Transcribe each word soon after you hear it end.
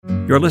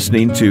You're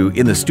listening to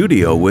In the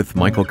Studio with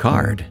Michael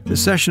Card.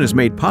 This session is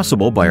made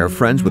possible by our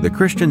friends with the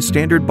Christian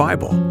Standard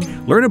Bible.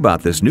 Learn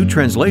about this new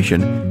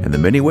translation and the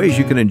many ways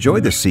you can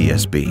enjoy the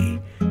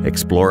CSB.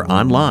 Explore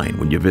online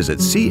when you visit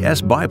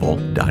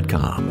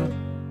csbible.com.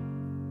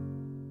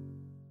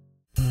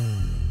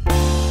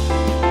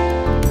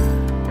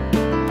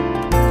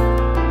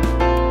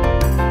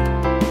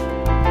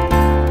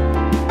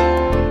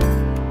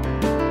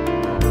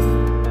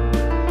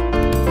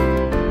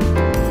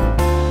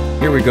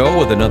 Here we go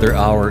with another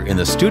hour in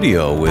the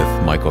studio with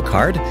Michael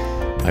Card.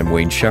 I'm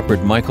Wayne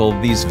Shepherd. Michael,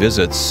 these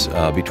visits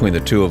between the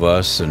two of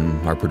us and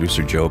our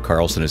producer Joe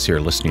Carlson is here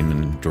listening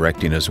and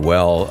directing as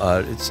well.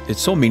 It's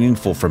so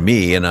meaningful for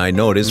me, and I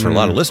know it is for a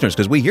lot of listeners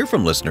because we hear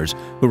from listeners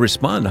who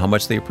respond to how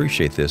much they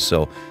appreciate this.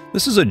 So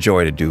this is a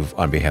joy to do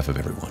on behalf of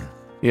everyone.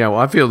 Yeah, well,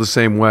 I feel the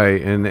same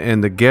way,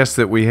 and the guests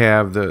that we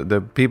have,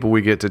 the people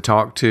we get to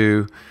talk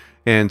to,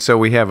 and so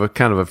we have a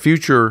kind of a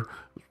future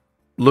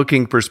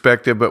looking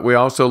perspective, but we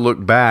also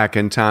look back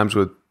in times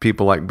with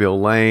people like Bill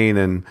Lane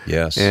and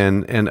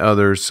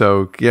others.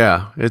 So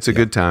yeah, it's a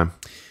good time.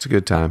 It's a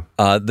good time.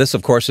 This,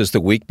 of course, is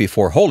the week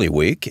before Holy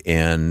Week,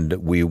 and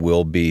we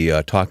will be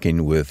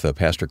talking with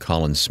Pastor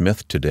Colin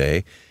Smith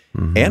today.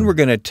 Mm-hmm. And we're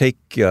going to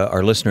take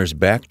our listeners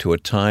back to a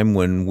time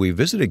when we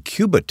visited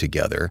Cuba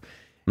together,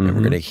 and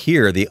we're going to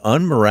hear the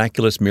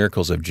unmiraculous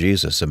miracles of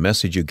Jesus, a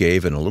message you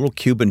gave in a little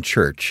Cuban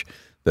church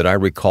that I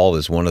recall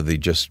as one of the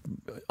just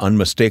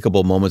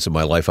unmistakable moments of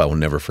my life I will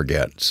never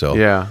forget.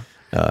 So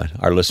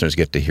our listeners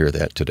get to hear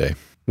that today.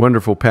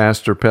 Wonderful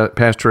pastor,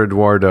 Pastor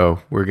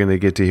Eduardo. We're going to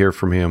get to hear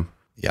from him.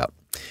 Yeah.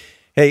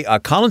 Hey,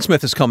 Colin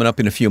Smith is coming up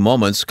in a few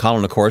moments.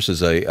 Colin, of course,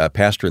 is a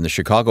pastor in the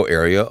Chicago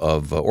area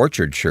of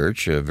Orchard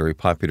Church, a very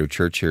popular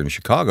church here in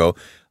Chicago.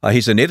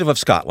 He's a native of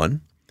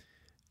Scotland.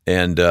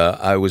 And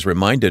I was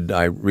reminded,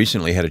 I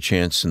recently had a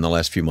chance in the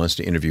last few months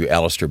to interview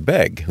Alistair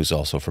Begg, who's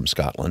also from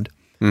Scotland.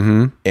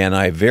 Mm-hmm. And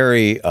I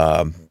very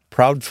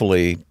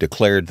proudly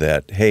declared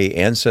that, hey,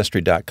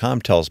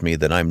 Ancestry.com tells me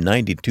that I'm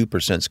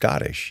 92%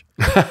 Scottish.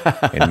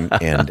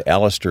 and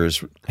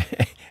Alistair's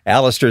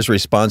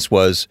response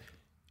was,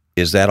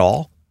 is that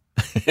all?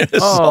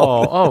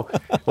 Well,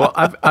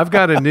 I've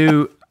got a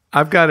new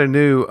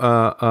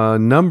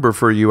number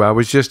for you. I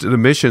was just at a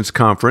missions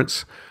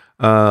conference,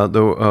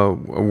 the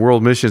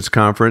World Missions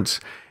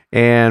Conference,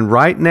 and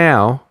right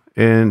now,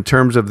 in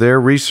terms of their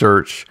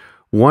research,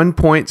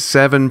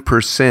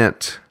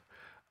 1.7%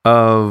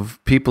 of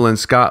people in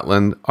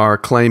Scotland are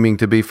claiming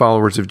to be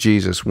followers of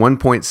Jesus.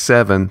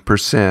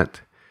 1.7%,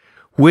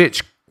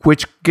 which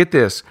get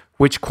this,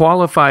 which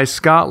qualifies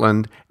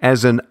Scotland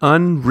as an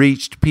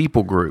unreached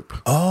people group.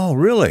 Oh,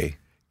 really?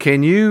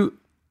 Can you?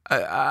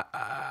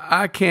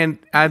 I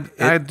can't. I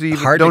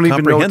don't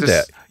even know what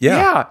that.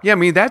 Yeah. I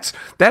mean, that's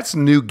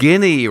New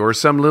Guinea or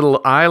some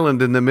little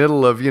island in the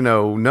middle of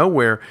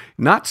nowhere.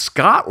 Not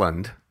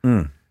Scotland.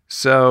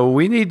 So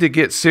we need to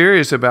get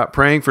serious about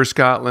praying for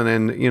Scotland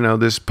and,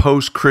 this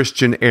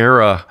post-Christian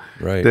era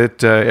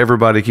that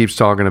everybody keeps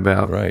talking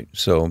about. Right.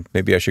 So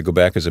maybe I should go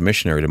back as a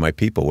missionary to my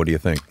people. What do you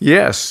think?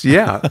 Yes.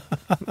 Yeah.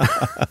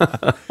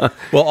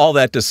 Well, all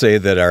that to say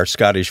that our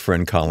Scottish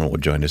friend Colin will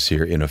join us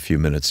here in a few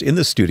minutes in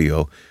the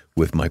studio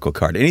with Michael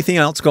Card. Anything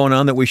else going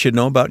on that we should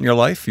know about in your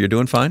life? You're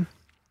doing fine?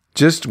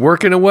 Just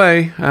working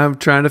away. I'm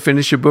trying to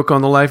finish a book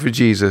on the life of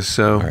Jesus.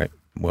 So, all right.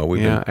 Well,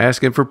 we've been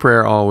asking for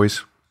prayer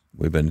always.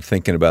 We've been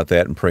thinking about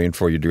that and praying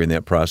for you during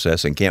that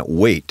process and can't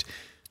wait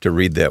to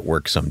read that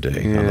work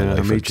someday on the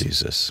life of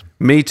Jesus.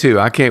 Me too.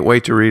 I can't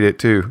wait to read it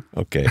too.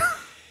 Okay.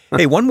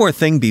 Hey, one more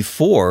thing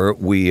before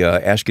we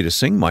ask you to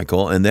sing,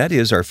 Michael, and that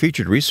is our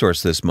featured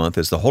resource this month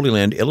is the Holy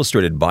Land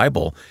Illustrated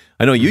Bible.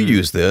 I know you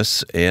use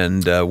this,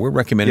 and we're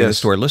recommending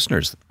this to our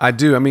listeners. I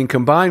do. I mean,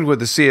 combined with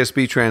the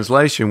CSB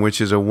translation, which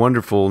is a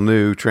wonderful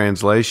new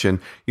translation,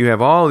 you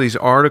have all these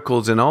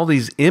articles and all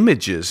these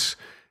images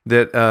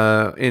that,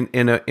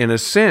 in a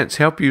sense,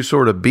 help you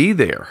sort of be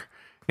there.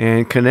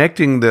 And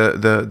connecting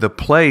the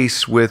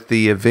place with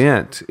the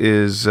event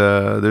is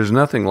there's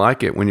nothing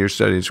like it when you're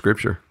studying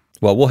Scripture.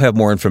 Well, we'll have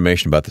more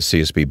information about the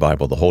CSB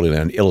Bible, the Holy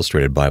Land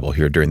Illustrated Bible,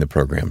 here during the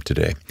program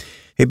today.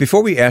 Hey,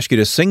 before we ask you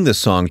to sing the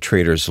song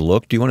Trader's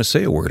Look, do you want to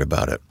say a word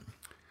about it?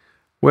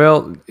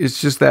 Well,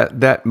 it's just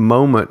that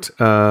moment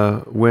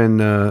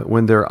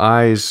when their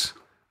eyes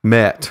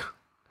met.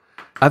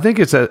 I think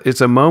it's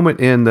a moment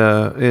in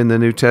the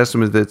New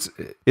Testament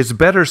it's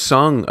better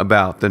sung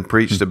about than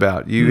preached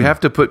about. You have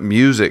to put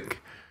music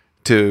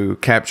to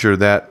capture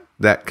that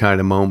kind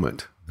of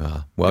moment.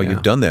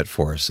 You've done that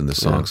for us in the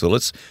song. Yeah. So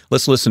let's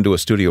listen to a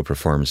studio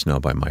performance now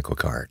by Michael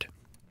Card.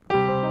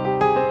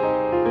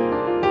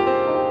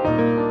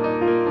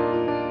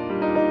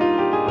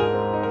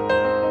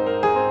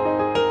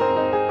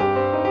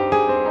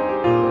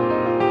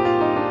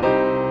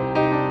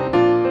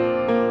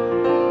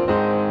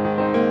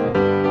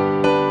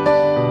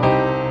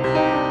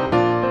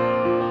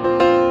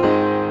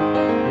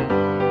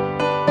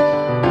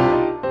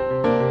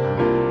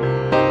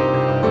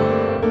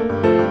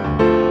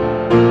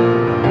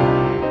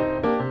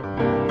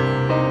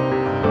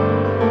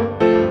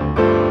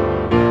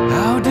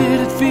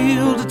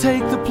 feel to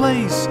take the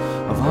place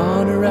of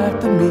honor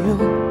at the meal?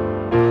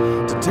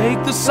 To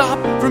take the sop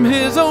from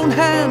his own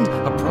hand,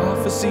 a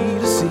prophecy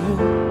to seal?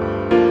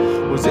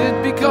 Was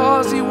it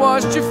because he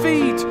washed your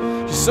feet,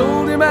 you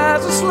sold him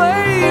as a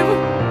slave?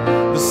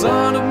 The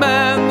Son of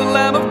Man, the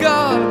Lamb of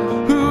God,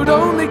 who'd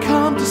only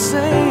come to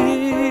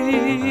save.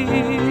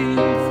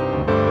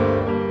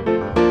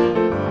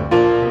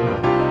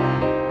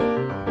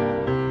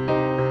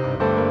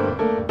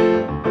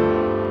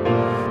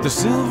 The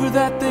silver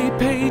that they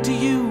paid to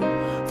you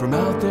from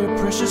out their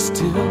precious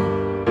till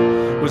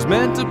was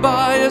meant to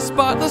buy a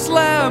spotless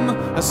lamb,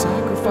 a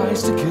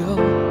sacrifice to kill.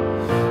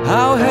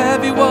 How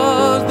heavy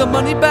was the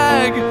money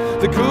bag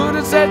that could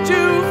have set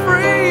you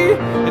free?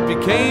 It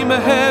became a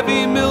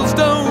heavy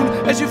millstone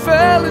as you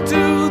fell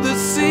into the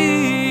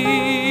sea.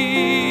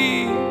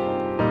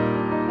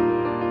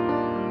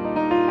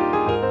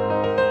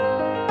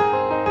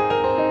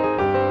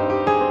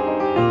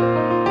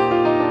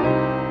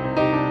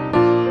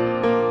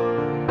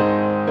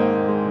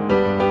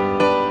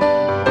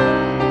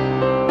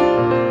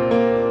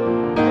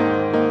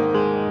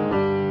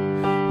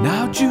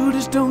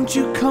 Judas, don't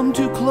you come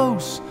too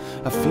close,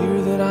 I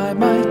fear that I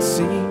might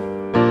see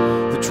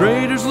the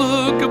traitor's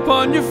look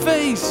upon your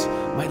face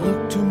might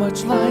look too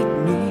much like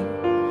me.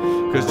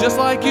 'Cause just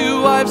like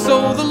you, I've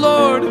sold the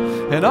Lord,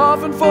 and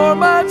often for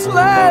much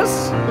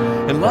less.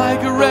 And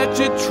like a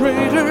wretched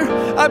traitor,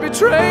 I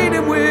betrayed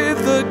him with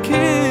a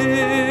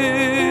kiss.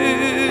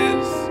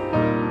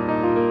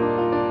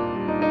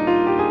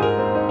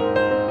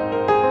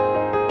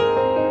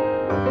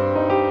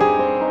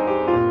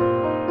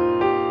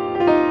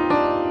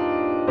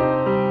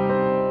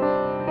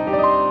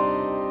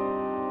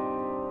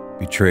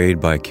 Betrayed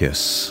by a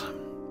Kiss.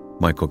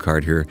 Michael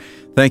Card here.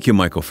 Thank you,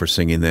 Michael, for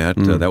singing that.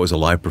 That was a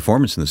live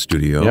performance in the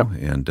studio,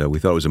 and we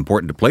thought it was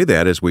important to play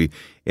that as we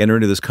enter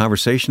into this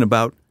conversation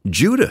about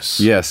Judas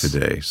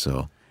today.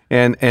 So,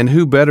 and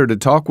who better to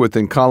talk with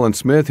than Colin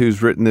Smith,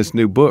 who's written this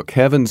new book,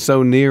 Heaven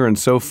So Near and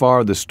So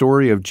Far, The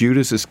Story of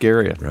Judas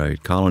Iscariot.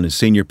 Right. Colin is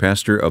senior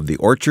pastor of The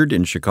Orchard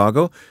in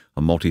Chicago,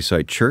 a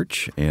multi-site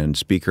church, and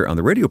speaker on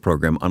the radio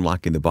program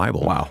Unlocking the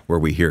Bible, where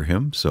we hear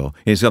him. So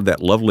he's got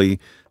that lovely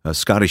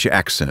Scottish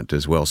accent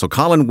as well. So,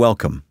 Colin,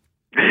 welcome.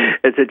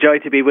 It's a joy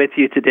to be with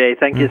you today.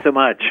 Thank you so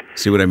much.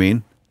 See what I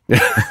mean?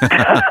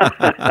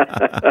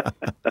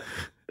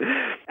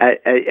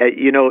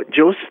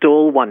 Joe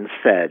Stoll once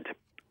said,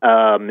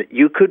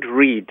 you could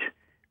read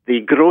the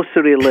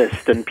grocery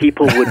list and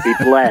people would be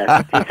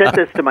blessed. He said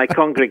this to my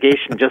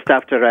congregation just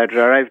after I'd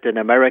arrived in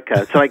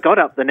America. So I got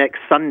up the next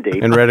Sunday.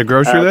 And read a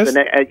grocery list?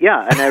 And I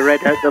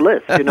read out the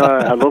list,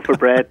 a loaf of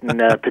bread and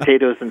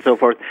potatoes and so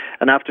forth.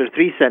 And after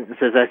 3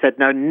 sentences, I said,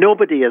 now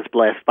nobody is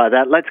blessed by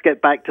that. Let's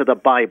get back to the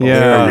Bible.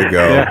 Yeah. There you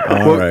go.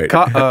 Yeah. All right.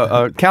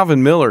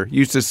 Calvin Miller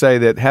used to say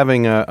that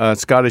having a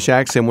Scottish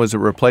accent was a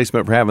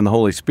replacement for having the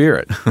Holy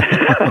Spirit.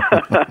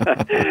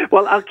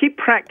 Well, I'll keep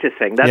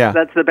practicing.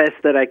 That's the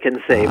best that I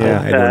can say.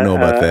 I don't know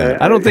about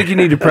that. I don't think you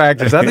need to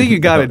practice. I think you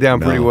got it down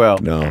pretty well.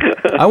 No.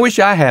 I wish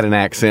I had an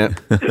accent.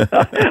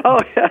 Oh,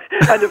 yeah.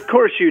 And of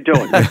course you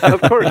don't.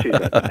 Of course you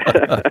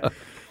don't.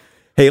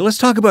 Hey, let's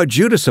talk about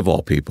Judas of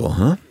all people,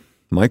 huh?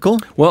 Michael?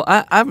 Well,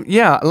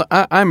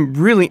 I'm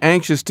really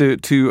anxious to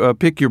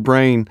pick your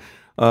brain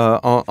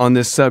on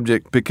this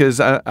subject because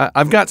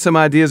I've got some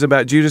ideas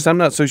about Judas. I'm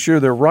not so sure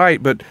they're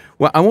right, but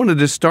I wanted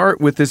to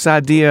start with this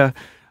idea.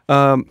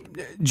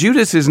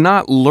 Judas is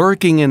not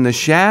lurking in the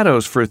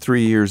shadows for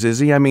 3 years, is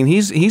he? I mean,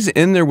 he's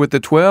in there with the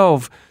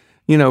 12,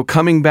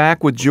 coming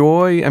back with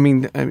joy. I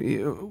mean,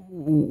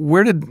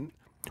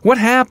 what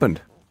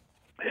happened?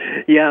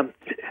 Yeah.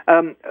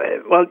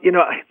 Well,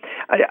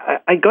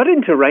 I got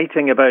into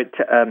writing about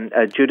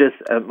Judas,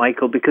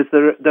 Michael, because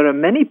there are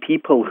many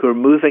people who are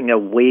moving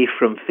away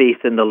from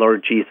faith in the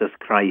Lord Jesus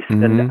Christ.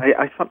 Mm-hmm. And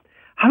I thought,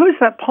 how is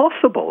that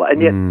possible?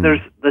 And yet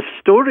there's the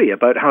story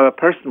about how a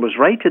person was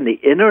right in the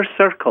inner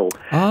circle,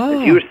 as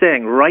you were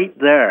saying, right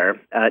there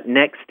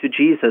next to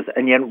Jesus,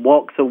 and yet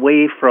walks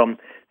away from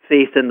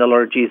faith in the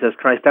Lord Jesus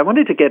Christ. I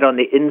wanted to get on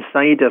the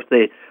inside of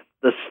the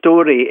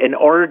story in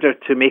order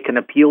to make an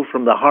appeal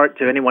from the heart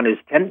to anyone who's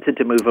tempted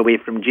to move away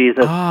from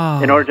Jesus,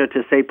 in order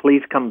to say,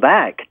 please come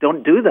back.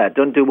 Don't do that.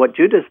 Don't do what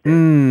Judas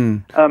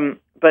did.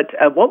 But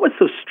what was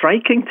so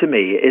striking to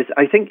me is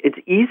I think it's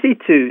easy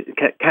to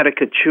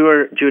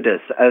caricature Judas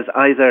as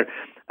either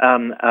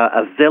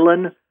a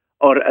villain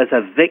or as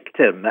a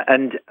victim.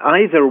 And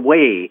either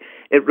way,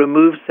 it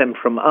removes him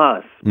from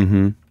us.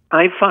 Mm-hmm.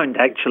 I found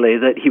actually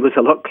that he was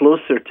a lot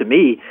closer to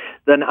me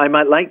than I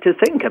might like to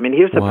think. I mean,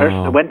 here's a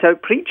person who went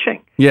out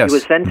preaching. Yes. He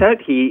was sent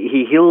out.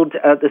 He healed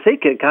the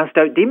sick, cast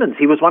out demons.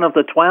 He was one of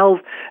the 12,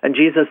 and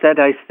Jesus said,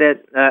 I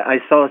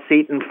saw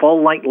Satan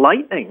fall like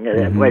lightning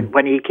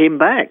when he came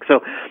back. So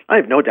I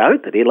have no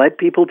doubt that he led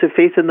people to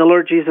faith in the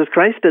Lord Jesus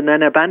Christ and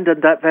then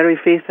abandoned that very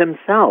faith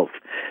himself.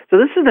 So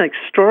this is an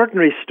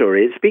extraordinary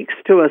story. It speaks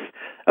to us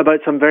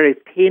about some very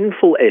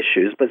painful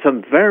issues, but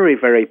some very,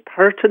 very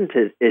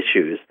pertinent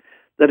issues,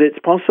 that it's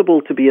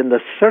possible to be in the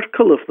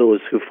circle of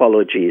those who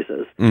follow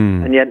Jesus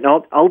and yet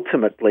not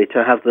ultimately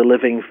to have the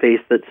living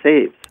faith that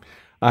saves.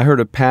 I heard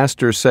a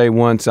pastor say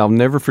once, I'll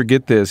never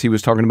forget this, he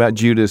was talking about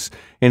Judas,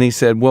 and he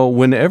said, well,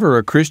 whenever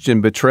a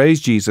Christian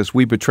betrays Jesus,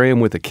 we betray him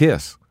with a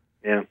kiss.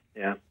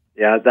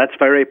 Yeah, that's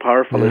very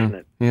powerful, isn't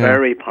it? Yeah.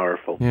 Very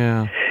powerful.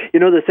 Yeah.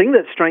 You know, the thing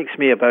that strikes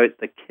me about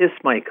the kiss,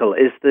 Michael,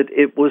 is that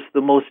it was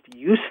the most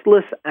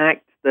useless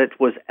act that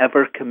was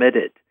ever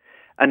committed.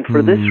 And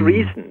for this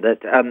reason,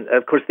 that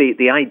of course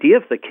the idea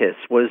of the kiss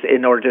was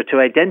in order to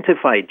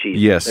identify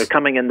Jesus. Yes. They're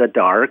coming in the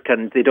dark,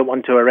 and they don't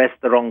want to arrest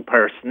the wrong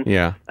person.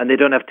 Yeah. And they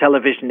don't have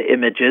television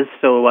images,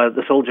 so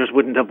the soldiers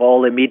wouldn't have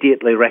all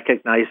immediately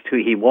recognized who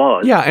he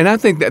was. Yeah, and I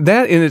think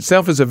that in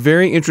itself is a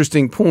very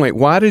interesting point.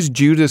 Why does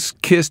Judas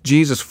kiss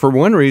Jesus? For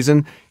one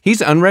reason,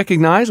 he's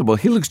unrecognizable.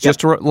 He looks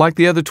just like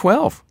the other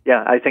 12.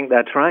 Yeah, I think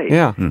that's right.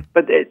 Yeah.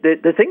 But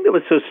the thing that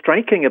was so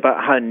striking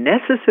about how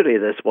necessary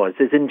this was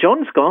is in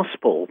John's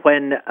Gospel,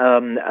 when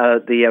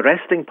the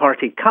arresting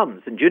party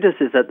comes and Judas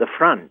is at the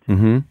front,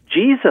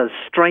 Jesus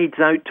strides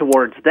out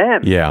towards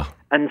them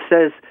and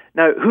says,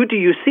 now, who do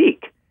you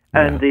seek?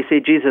 And they say,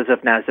 Jesus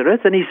of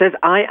Nazareth. And he says,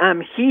 I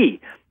am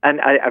he. And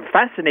I'm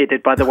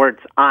fascinated by the words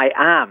 "I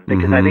am"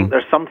 because I think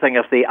there's something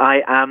of the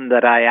 "I am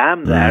that I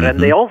am" there, and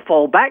they all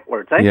fall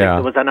backwards. I think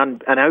there was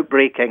an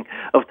outbreaking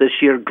of the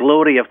sheer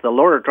glory of the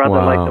Lord,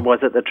 rather like there was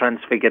at the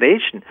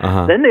Transfiguration.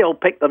 Then they all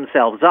pick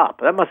themselves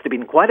up. That must have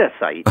been quite a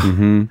sight.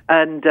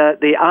 And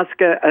they ask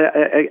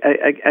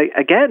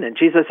again, and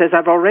Jesus says,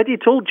 "I've already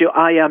told you,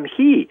 I am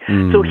He."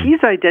 So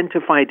He's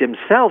identified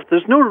Himself.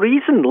 There's no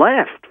reason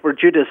left for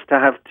Judas to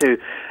have to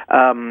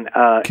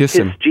kiss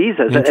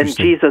Jesus. And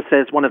Jesus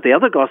says, one of the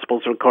other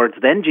Gospels records,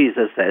 then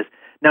Jesus says,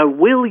 now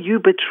will you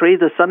betray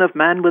the Son of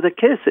Man with a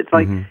kiss? It's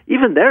like,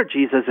 even there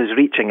Jesus is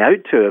reaching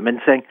out to him and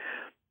saying,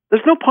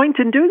 there's no point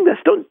in doing this.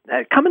 Don't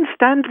come and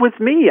stand with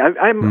me.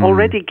 I'm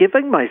already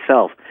giving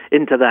myself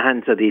into the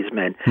hands of these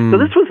men. So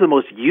this was the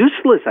most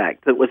useless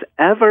act that was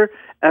ever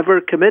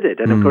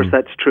committed. And of course,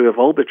 that's true of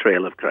all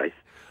betrayal of Christ.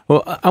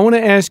 Well, I want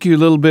to ask you a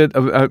little bit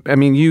of,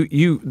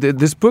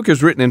 this book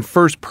is written in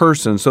first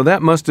person, so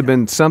that must have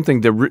been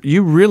something that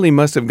you really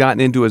must have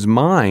gotten into his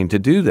mind to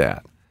do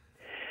that.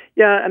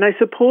 Yeah, and I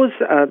suppose,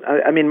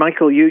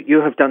 Michael,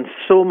 you have done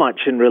so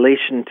much in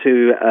relation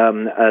to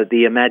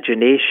the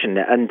imagination,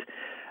 and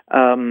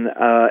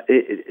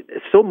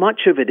so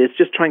much of it is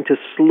just trying to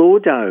slow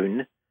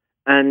down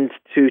and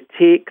to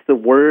take the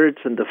words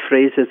and the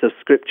phrases of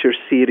Scripture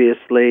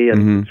seriously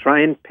and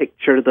try and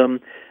picture them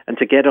and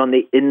to get on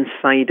the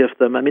inside of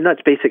them. I mean,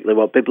 that's basically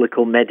what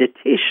biblical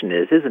meditation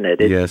is, isn't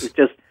it? It's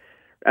just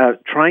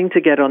trying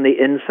to get on the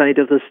inside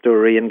of the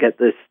story and get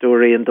the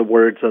story and the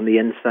words on the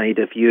inside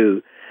of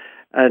you.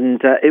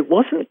 And it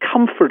wasn't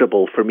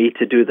comfortable for me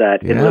to do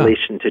that in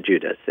relation to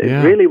Judas. It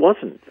really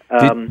wasn't.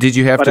 Did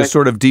you have to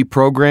sort of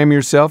deprogram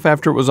yourself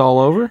after it was all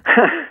over?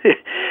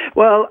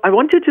 Well, I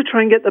wanted to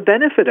try and get the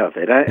benefit of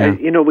it.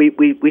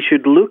 We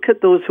should look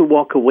at those who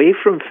walk away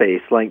from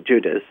faith, like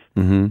Judas,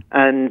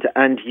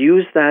 and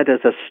use that as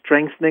a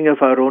strengthening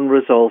of our own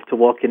resolve to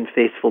walk in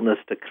faithfulness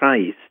to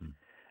Christ.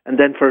 And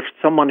then for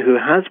someone who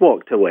has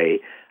walked away,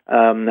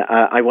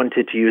 I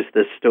wanted to use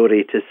this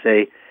story to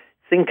say,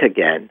 think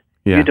again.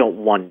 Yeah. You don't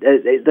want.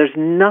 There's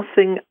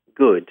nothing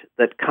good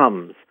that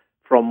comes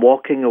from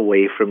walking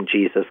away from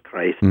Jesus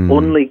Christ.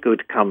 Only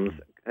good comes.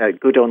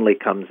 Good only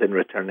comes in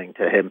returning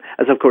to Him,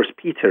 as of course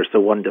Peter so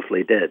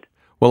wonderfully did.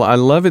 Well, I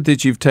love it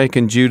that you've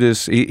taken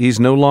Judas. He's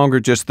no longer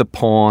just the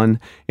pawn,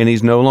 and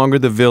he's no longer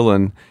the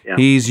villain. Yeah.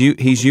 He's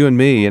you and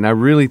me, and I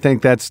really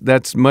think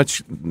that's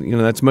much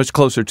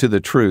closer to the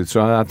truth.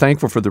 So I'm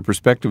thankful for the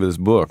perspective of this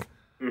book.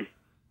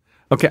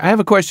 Okay, I have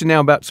a question now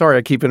about. Sorry,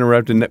 I keep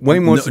interrupting.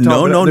 Wayne wants to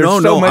talk.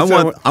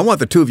 No. I want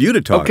the two of you to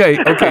talk.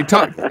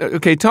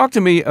 Okay. Talk to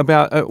me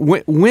about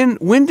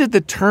when did the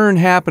turn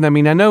happen? I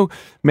mean, I know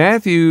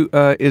Matthew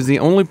is the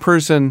only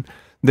person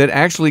that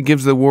actually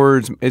gives the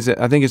words.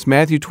 I think it's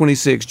Matthew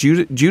 26.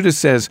 Judas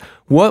says,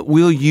 "What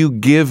will you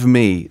give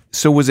me?"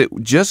 So was it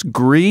just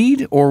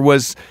greed, or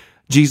was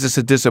Jesus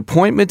a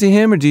disappointment to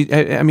him? Or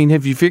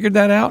have you figured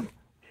that out?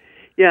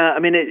 Yeah, I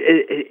mean,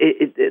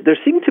 there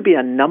seem to be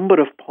a number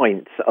of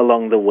points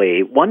along the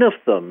way. One of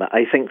them,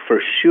 I think for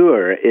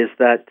sure, is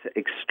that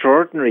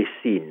extraordinary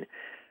scene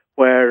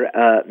where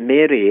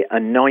Mary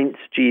anoints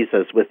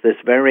Jesus with this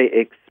very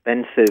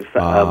expensive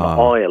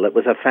oil. It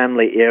was a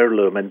family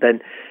heirloom. And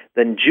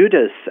then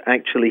Judas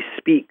actually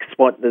speaks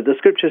what the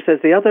Scripture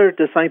says the other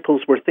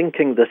disciples were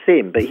thinking the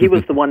same, but he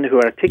was the one who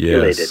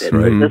articulated it.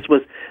 Right.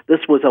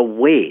 This was a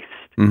waste.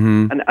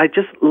 And I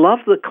just love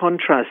the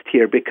contrast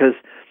here because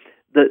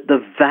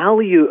the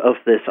value of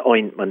this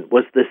ointment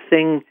was the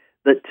thing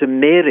that to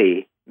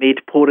Mary made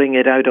pouring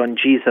it out on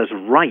Jesus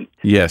right.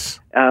 Yes.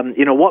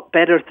 What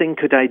better thing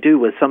could I do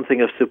with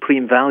something of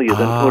supreme value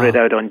than pour it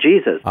out on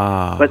Jesus?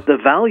 But the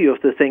value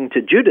of the thing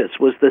to Judas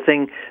was the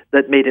thing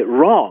that made it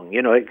wrong.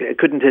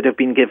 Couldn't it have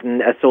been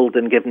sold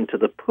and given to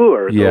the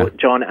poor? Yeah. So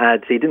John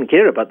adds he didn't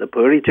care about the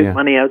poor. He took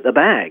money out the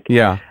bag.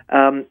 Yeah.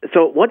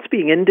 So what's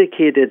being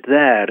indicated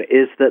there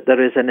is that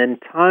there is an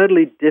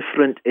entirely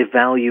different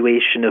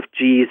evaluation of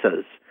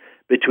Jesus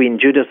between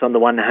Judas on the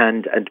one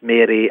hand and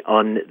Mary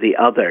on the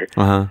other.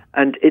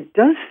 And it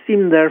does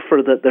seem,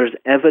 therefore, that there's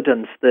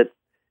evidence that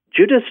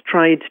Judas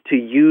tried to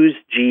use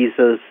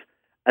Jesus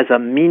as a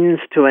means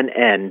to an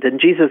end, and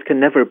Jesus can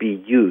never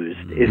be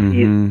used. If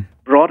he's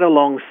brought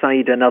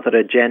alongside another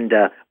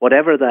agenda,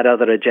 whatever that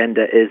other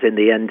agenda is, in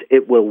the end,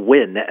 it will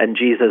win, and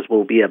Jesus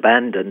will be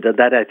abandoned. And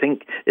that, I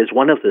think, is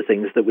one of the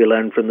things that we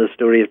learn from the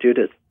story of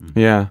Judas.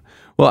 Yeah.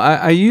 Well,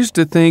 I used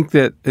to think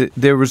that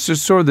there was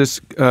just sort of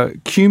this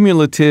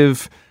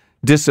cumulative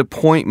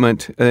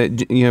disappointment,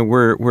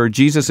 where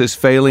Jesus is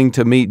failing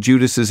to meet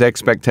Judas's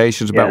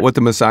expectations about what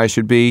the Messiah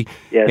should be.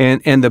 Yes.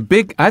 And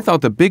I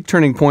thought the big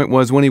turning point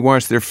was when he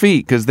washed their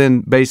feet, because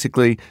then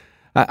basically,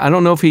 I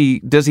don't know if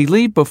does he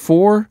leave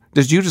before?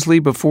 Does Judas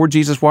leave before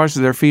Jesus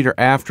washes their feet or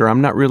after? I'm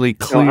not really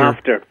clear. No,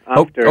 after.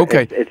 Oh,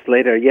 okay. It's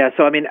later. Yeah.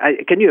 So, I mean,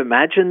 can you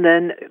imagine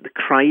then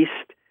Christ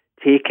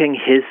taking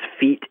his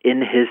feet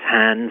in his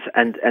hands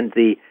and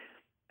the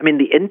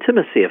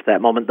intimacy of that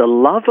moment, the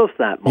love of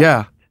that moment.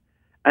 Yeah.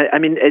 I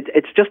mean,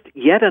 it's just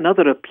yet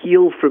another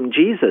appeal from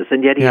Jesus,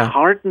 and yet he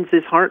hardens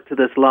his heart to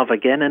this love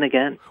again and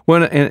again.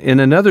 Well,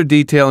 and another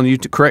detail, and you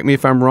correct me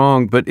if I'm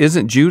wrong, but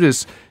isn't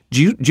Judas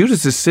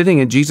is sitting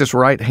at Jesus'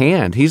 right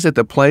hand. He's at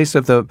the place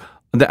of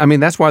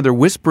that's why they're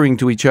whispering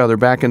to each other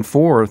back and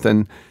forth,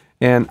 and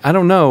I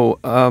don't know.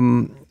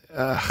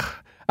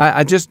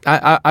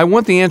 I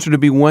want the answer to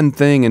be one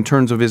thing in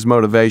terms of his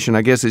motivation.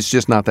 I guess it's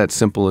just not that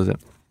simple, is it?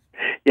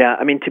 Yeah,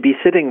 I mean, to be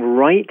sitting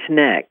right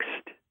next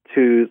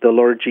to the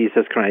Lord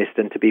Jesus Christ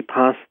and to be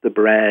passed the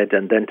bread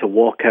and then to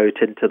walk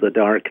out into the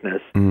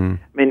darkness. I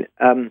mean,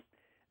 there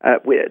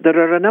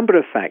are a number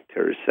of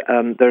factors.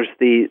 There's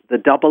the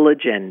double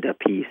agenda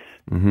piece.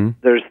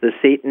 There's the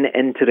Satan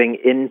entering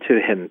into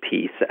him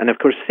piece. And of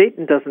course,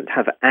 Satan doesn't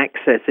have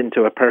access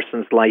into a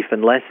person's life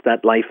unless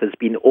that life has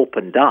been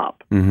opened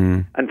up.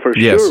 And for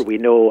sure, we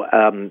know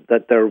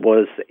that there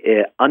was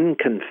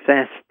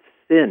unconfessed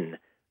sin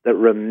that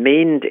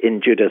remained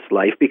in Judas'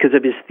 life because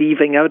of his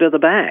thieving out of the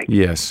bag.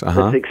 Yes.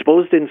 It's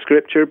exposed in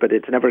Scripture, but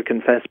it's never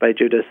confessed by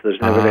Judas.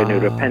 There's never any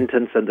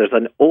repentance, and there's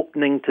an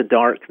opening to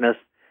darkness,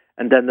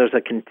 and then there's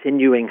a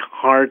continuing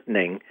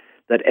hardening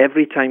that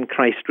every time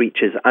Christ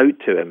reaches out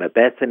to him at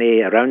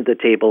Bethany, around the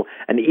table,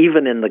 and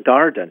even in the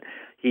garden,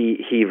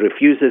 he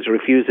refuses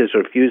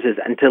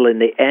until in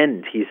the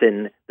end he's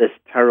in this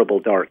terrible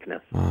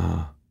darkness.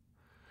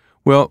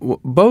 Well,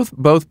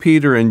 both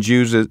Peter and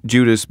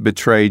Judas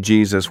betrayed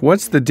Jesus.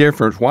 What's the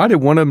difference? Why did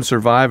one of them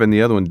survive and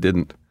the other one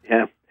didn't?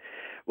 Yeah.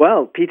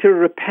 Well, Peter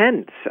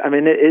repents. I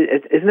mean,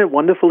 isn't it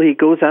wonderful? He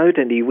goes out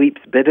and he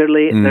weeps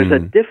bitterly. There's a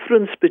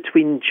difference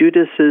between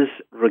Judas's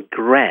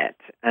regret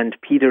and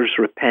Peter's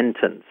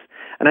repentance.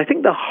 And I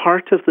think the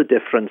heart of the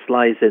difference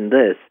lies in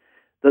this,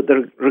 that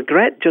the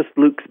regret just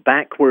looks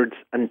backwards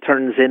and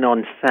turns in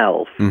on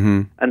self,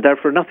 and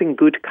therefore nothing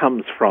good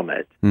comes from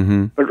it.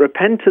 But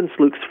repentance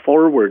looks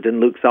forward and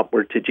looks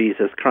upward to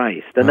Jesus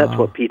Christ, and that's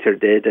what Peter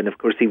did, and of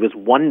course he was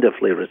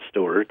wonderfully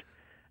restored,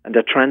 and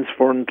a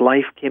transformed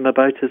life came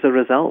about as a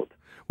result.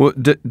 Well,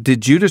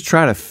 did Judas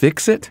try to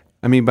fix it?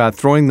 I mean, by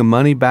throwing the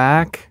money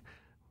back?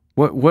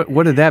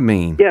 What did that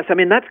mean? Yes, I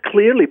mean, that's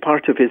clearly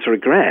part of his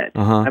regret.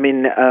 I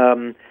mean,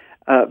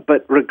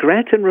 but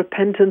regret and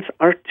repentance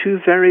are two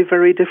very,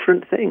 very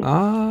different things.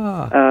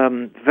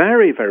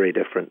 Very, very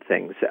different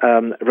things.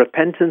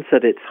 Repentance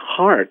at its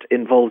heart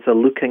involves a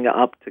looking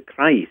up to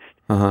Christ.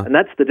 And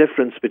that's the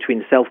difference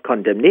between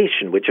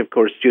self-condemnation, which, of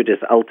course, Judas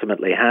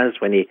ultimately has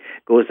when he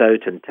goes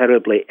out and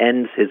terribly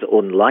ends his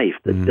own life.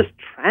 That's just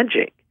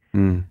tragic.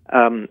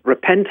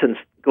 Repentance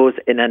goes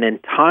in an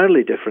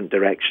entirely different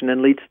direction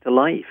and leads to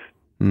life.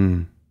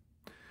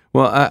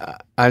 Well,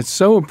 I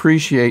so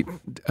appreciate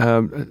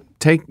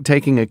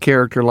taking a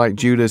character like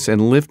Judas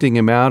and lifting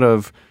him out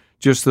of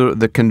just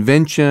the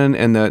convention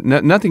and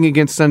nothing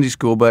against Sunday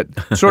school, but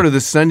sort of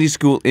the Sunday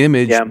school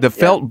image, the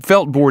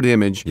felt board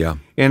image. Yeah.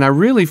 And I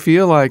really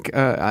feel like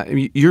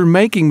you're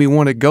making me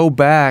want to go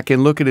back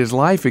and look at his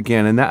life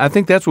again. And I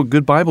think that's what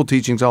good Bible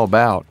teaching is all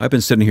about. I've been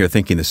sitting here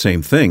thinking the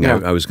same thing. Yeah.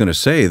 I was going to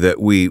say that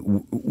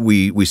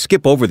we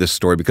skip over this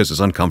story because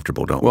it's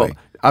uncomfortable, don't we?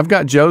 I've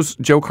got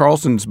Joe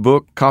Carlson's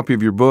copy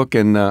of your book,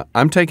 and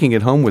I'm taking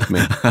it home with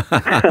me.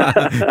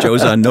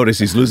 Joe's on notice.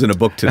 He's losing a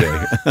book today.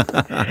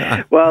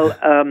 Well,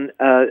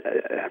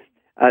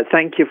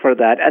 thank you for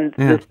that. And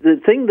the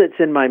thing that's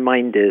in my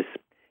mind is,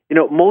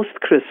 most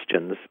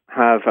Christians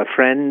have a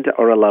friend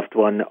or a loved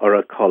one or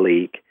a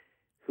colleague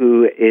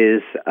who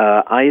is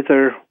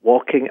either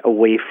walking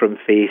away from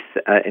faith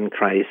in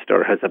Christ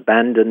or has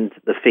abandoned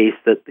the faith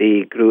that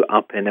they grew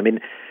up in. I mean,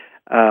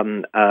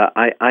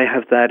 I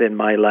have that in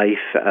my life.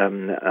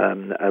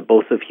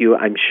 Both of you,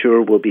 I'm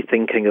sure, will be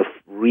thinking of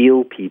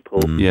real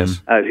people who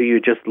you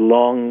just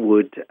long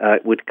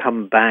would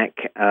come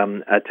back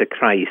to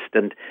Christ.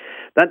 And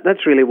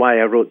that's really why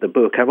I wrote the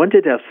book. I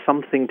wanted to have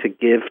something to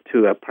give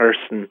to a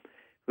person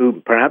who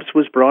perhaps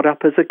was brought up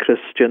as a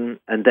Christian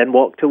and then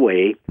walked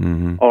away,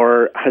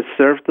 or has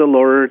served the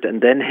Lord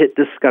and then hit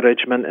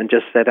discouragement and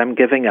just said, I'm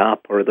giving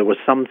up, or there was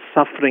some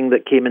suffering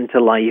that came into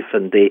life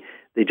and they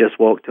just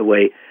walked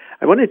away.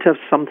 I wanted to have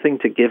something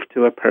to give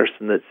to a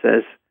person that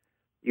says,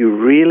 you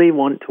really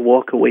want to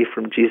walk away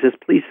from Jesus?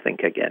 Please think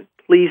again.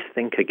 Please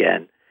think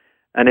again.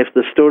 And if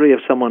the story of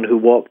someone who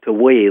walked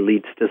away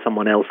leads to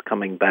someone else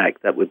coming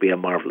back, that would be a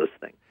marvelous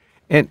thing.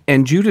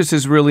 And Judas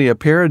is really a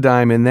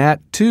paradigm in that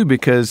too,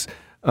 because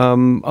a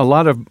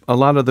lot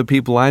of the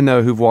people I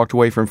know who've walked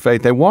away from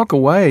faith, they walk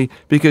away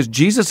because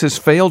Jesus has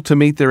failed to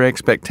meet their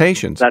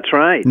expectations. That's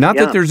right. Not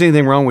that there's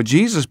anything wrong with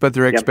Jesus, but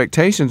their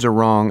expectations are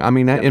wrong. I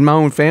mean, in my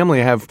own family,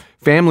 I have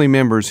family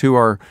members who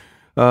are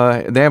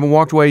they haven't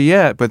walked away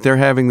yet, but they're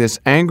having this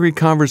angry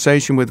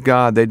conversation with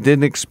God. They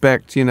didn't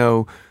expect,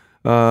 cancer.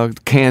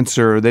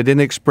 They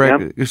didn't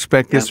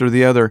expect this or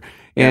the other.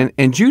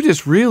 And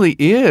Judas really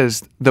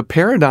is the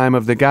paradigm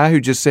of the guy who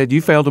just said,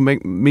 you failed to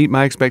meet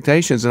my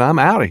expectations, and I'm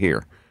out of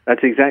here.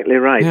 That's exactly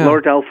right. Yeah.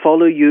 Lord, I'll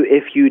follow you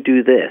if you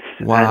do this.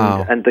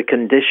 Wow. And the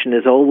condition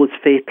is always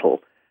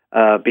fatal,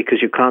 because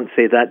you can't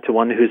say that to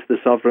one who's the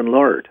sovereign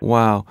Lord.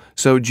 Wow.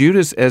 So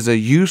Judas as a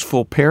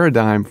useful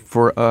paradigm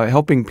for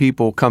helping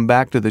people come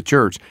back to the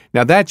church.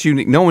 Now, that's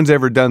unique. No one's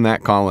ever done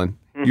that, Colin.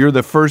 You're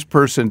the first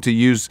person to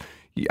use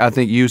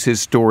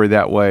his story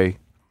that way.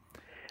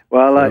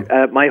 Well,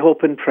 my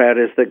hope and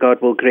prayer is that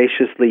God will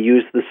graciously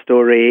use the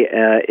story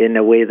in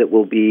a way that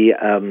will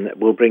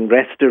bring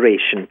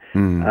restoration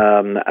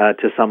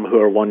to some who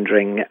are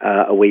wandering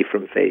away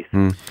from faith.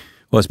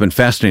 Well, it's been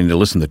fascinating to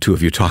listen to the two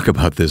of you talk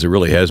about this. It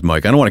really has,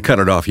 Mike. I don't want to cut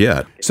it off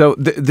yet. So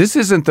this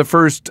isn't the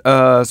first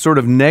sort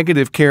of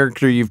negative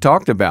character you've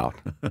talked about.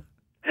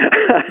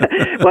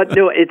 But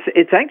no,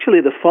 it's actually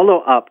the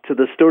follow-up to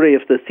the story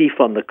of the thief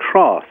on the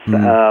cross,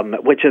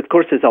 which, of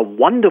course, is a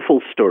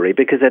wonderful story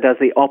because it has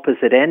the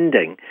opposite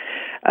ending.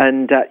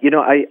 And,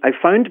 I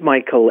found,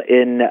 Michael,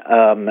 in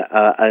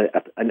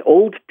an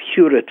old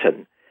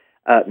Puritan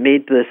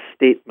made this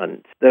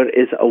statement: there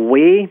is a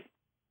way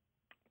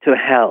to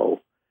hell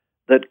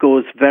that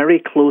goes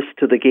very close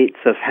to the gates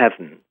of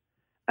heaven,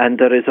 and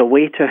there is a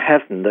way to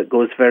heaven that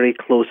goes very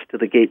close to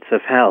the gates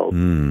of hell.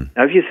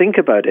 Now, if you think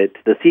about it,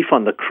 the thief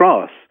on the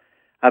cross,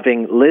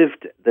 having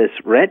lived this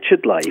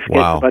wretched life, is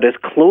about as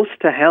close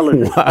to hell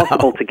as it's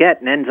possible to get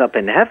and ends up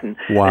in heaven.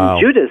 Wow.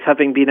 And Judas,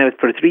 having been out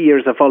for 3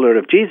 years a follower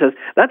of Jesus,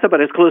 that's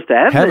about as close to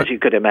heaven as you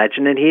could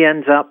imagine, and he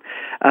ends up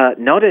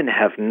not in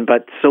heaven,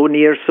 but so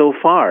near, so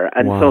far.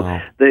 And so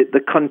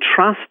the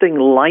contrasting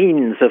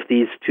lines of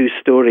these two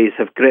stories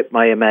have gripped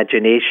my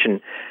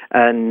imagination,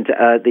 and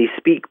they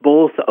speak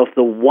both of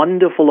the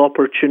wonderful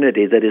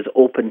opportunity that is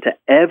open to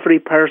every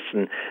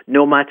person,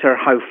 no matter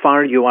how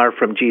far you are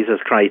from Jesus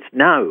Christ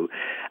now,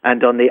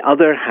 and on the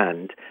other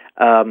hand,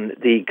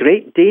 the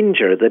great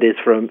danger that is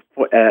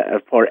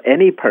for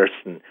any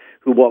person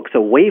who walks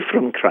away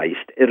from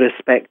Christ,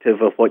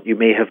 irrespective of what you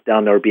may have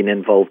done or been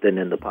involved in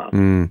the past.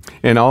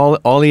 And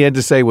all he had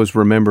to say was,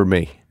 remember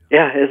me.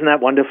 Yeah, isn't that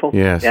wonderful?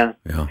 Yes. Yeah.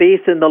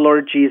 Faith in the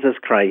Lord Jesus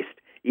Christ,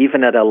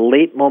 even at a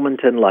late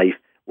moment in life,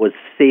 was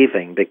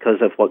saving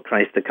because of what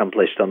Christ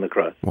accomplished on the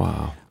cross.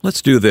 Wow.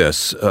 Let's do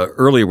this.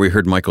 Earlier we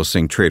heard Michael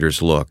sing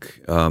Trader's Look.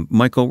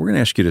 Michael, we're going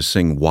to ask you to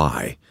sing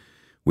Why.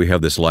 We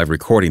have this live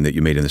recording that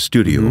you made in the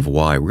studio of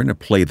Why. We're going to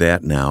play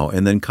that now.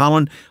 And then,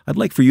 Colin, I'd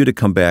like for you to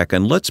come back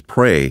and let's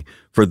pray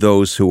for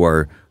those who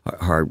are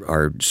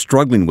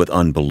struggling with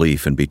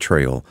unbelief and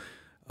betrayal.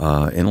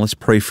 And let's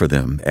pray for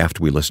them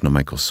after we listen to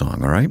Michael's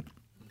song, all right?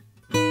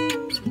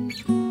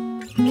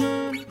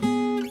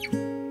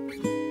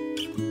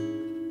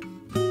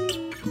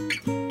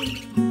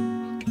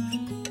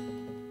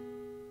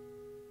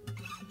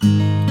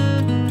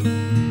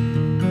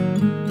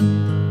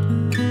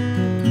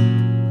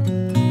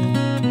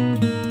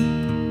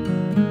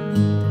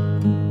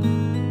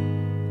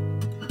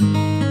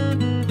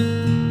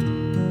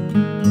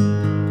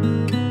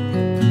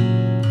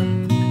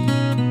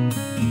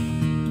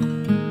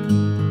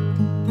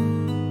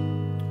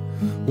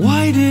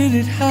 Why did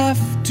it have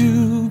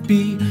to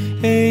be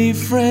a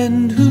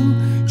friend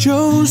who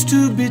chose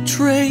to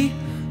betray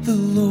the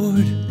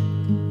Lord?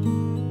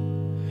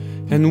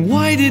 And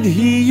why did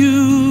he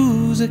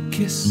use a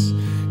kiss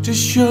to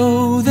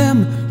show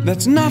them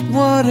that's not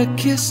what a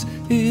kiss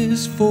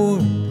is for?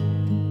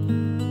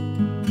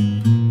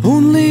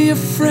 Only a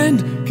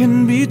friend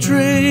can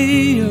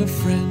betray a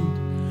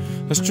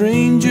friend. A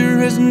stranger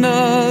has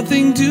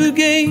nothing to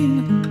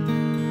gain.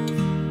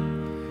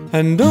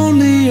 And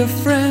only a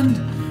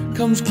friend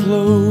comes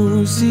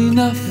close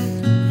enough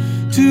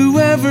to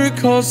ever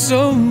cause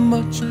so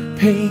much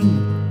pain.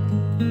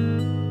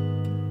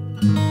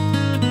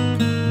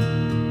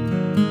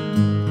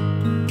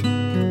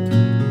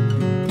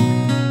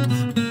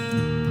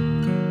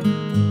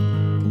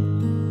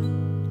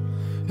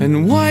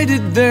 And why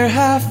did there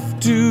have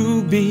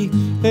to be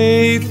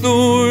a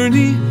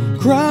thorny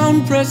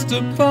crown pressed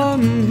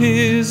upon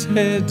his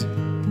head?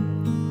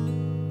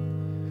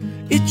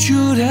 It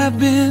should have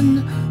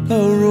been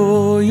a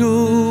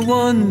royal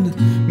one,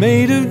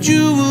 made of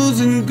jewels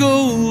and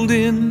gold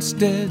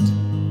instead.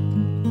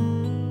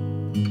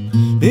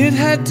 It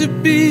had to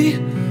be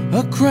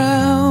a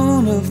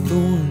crown of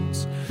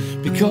thorns,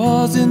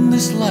 because in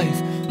this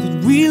life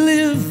that we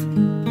live,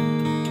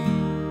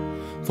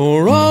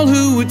 for all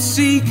who would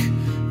seek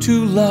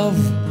to love.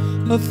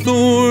 A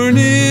thorn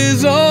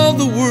is all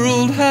the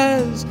world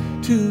has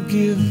to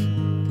give.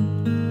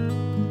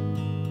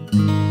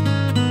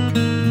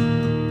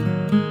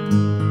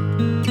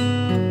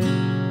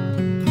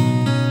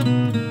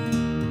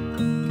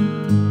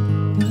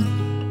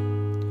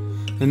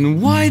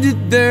 And why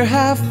did there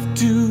have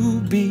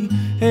to be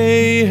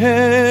a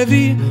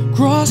heavy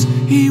cross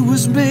he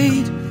was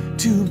made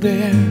to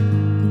bear?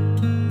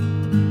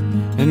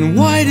 And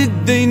why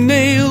did they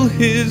nail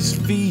his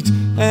feet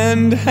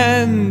and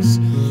hands?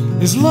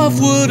 His love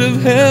would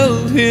have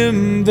held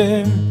him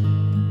there.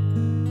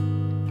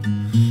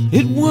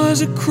 It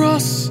was a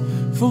cross,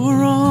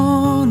 for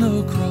on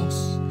a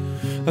cross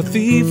a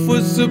thief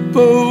was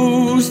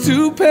supposed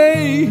to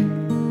pay.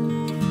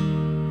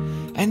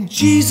 And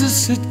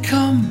Jesus had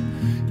come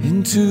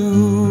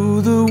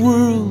into the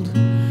world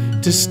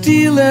to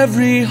steal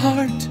every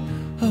heart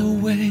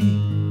away.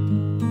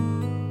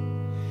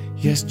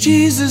 Yes,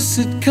 Jesus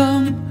had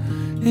come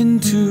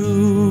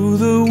into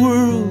the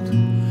world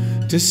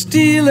to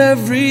steal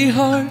every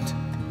heart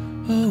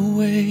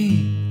away.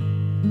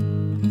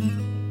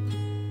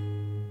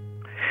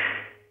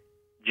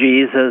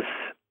 Jesus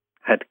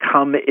had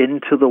come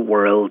into the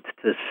world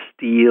to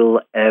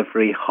steal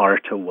every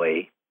heart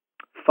away.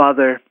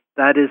 Father,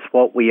 that is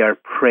what we are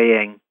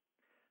praying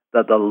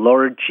that the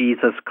Lord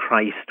Jesus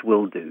Christ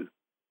will do.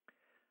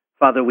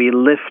 Father, we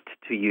lift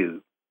to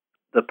you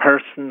the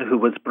person who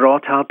was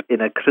brought up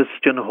in a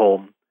Christian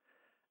home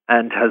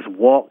and has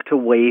walked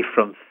away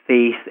from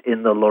faith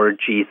in the Lord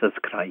Jesus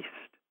Christ.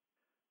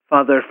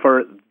 Father,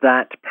 for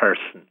that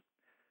person,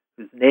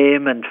 whose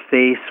name and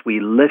face we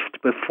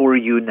lift before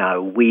you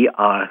now, we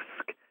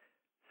ask,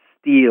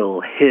 steal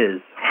his,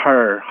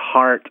 her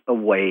heart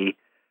away,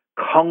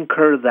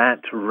 conquer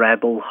that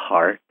rebel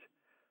heart,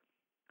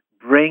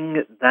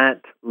 bring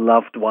that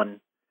loved one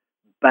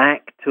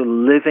back to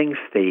living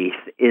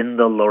faith in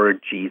the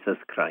Lord Jesus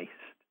Christ.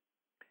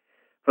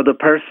 For the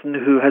person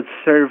who has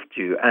served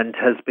you and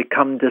has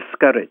become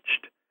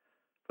discouraged,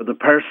 for the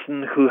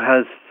person who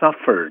has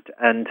suffered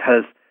and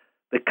has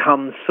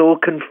become so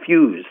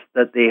confused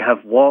that they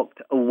have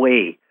walked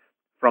away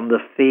from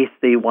the faith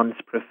they once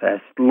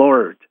professed,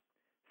 Lord,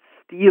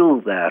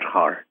 steal that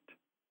heart.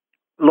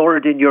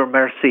 Lord, in your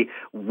mercy,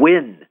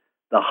 win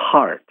the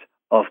heart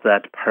of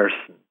that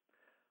person.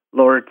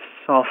 Lord,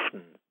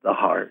 soften the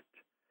heart.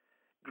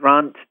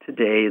 Grant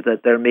today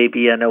that there may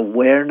be an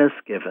awareness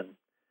given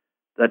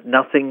that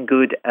nothing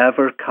good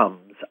ever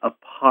comes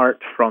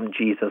apart from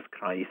Jesus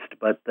Christ,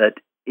 but that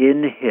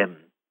in him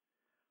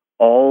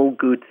all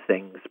good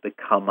things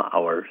become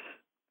ours.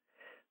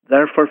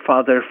 Therefore,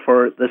 Father,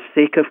 for the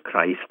sake of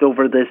Christ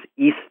over this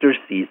Easter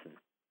season,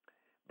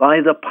 by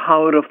the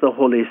power of the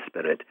Holy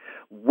Spirit,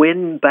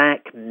 win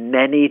back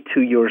many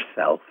to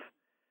yourself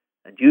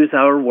and use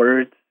our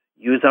words,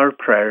 use our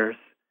prayers,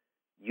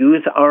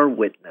 use our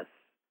witness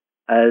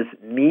as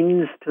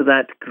means to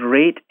that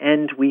great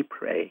end we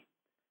pray.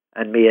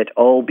 And may it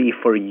all be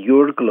for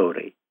your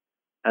glory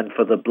and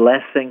for the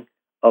blessing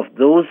of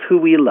those who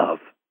we love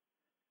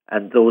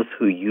and those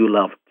who you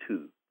love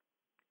too.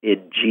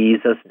 In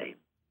Jesus' name,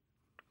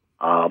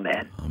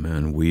 amen.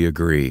 Amen. We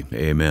agree.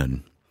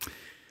 Amen.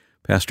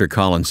 Pastor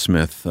Colin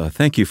Smith,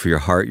 thank you for your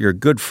heart. You're a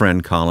good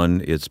friend,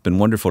 Colin. It's been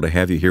wonderful to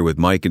have you here with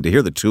Mike, and to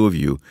hear the two of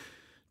you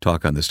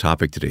talk on this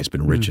topic today has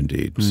been rich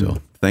indeed. So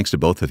thanks to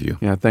both of you.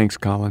 Yeah, thanks,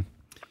 Colin.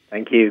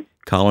 Thank you.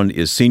 Colin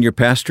is senior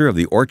pastor of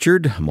the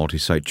Orchard, a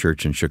multi-site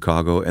church in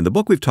Chicago. And the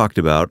book we've talked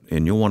about,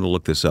 and you'll want to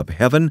look this up,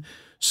 Heaven,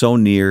 So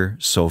Near,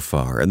 So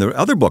Far. And the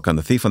other book on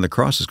the thief on the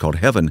cross is called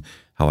Heaven,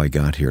 How I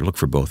Got Here. Look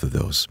for both of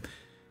those.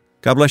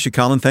 God bless you,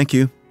 Colin. Thank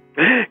you.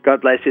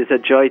 God bless you. It's a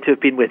joy to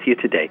have been with you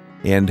today.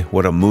 And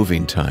what a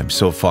moving time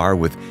so far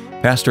with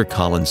Pastor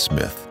Colin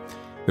Smith.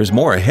 There's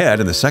more ahead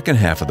in the second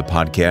half of the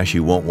podcast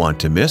you won't want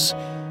to miss.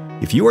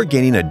 If you are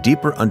gaining a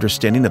deeper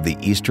understanding of the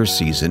Easter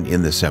season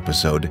in this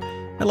episode,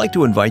 I'd like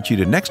to invite you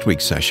to next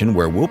week's session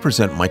where we'll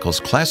present Michael's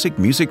classic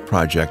music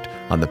project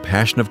on the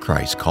Passion of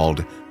Christ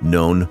called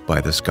Known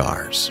by the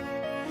Scars.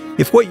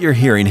 If what you're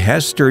hearing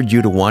has stirred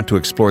you to want to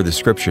explore the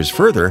Scriptures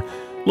further,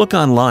 look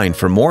online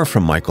for more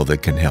from Michael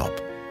that can help.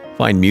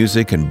 Find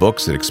music and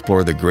books that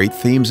explore the great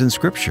themes in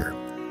Scripture.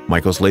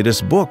 Michael's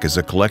latest book is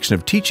a collection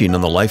of teaching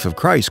on the life of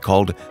Christ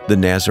called The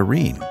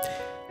Nazarene.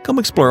 Come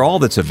explore all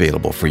that's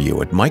available for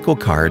you at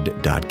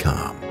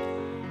michaelcard.com.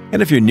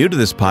 And if you're new to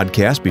this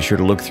podcast, be sure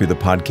to look through the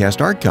podcast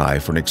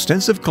archive for an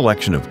extensive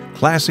collection of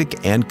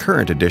classic and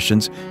current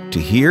editions to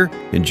hear,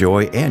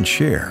 enjoy, and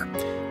share.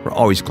 We're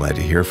always glad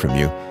to hear from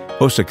you.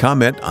 Post a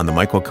comment on the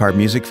Michael Card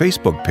Music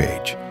Facebook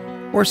page,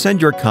 or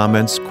send your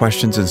comments,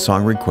 questions, and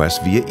song requests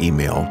via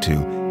email to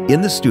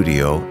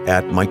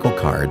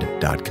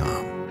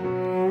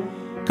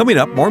inthestudio@michaelcard.com. Coming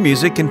up, more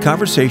music and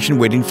conversation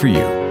waiting for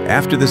you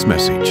after this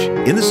message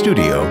in the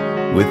studio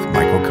with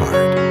Michael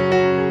Card.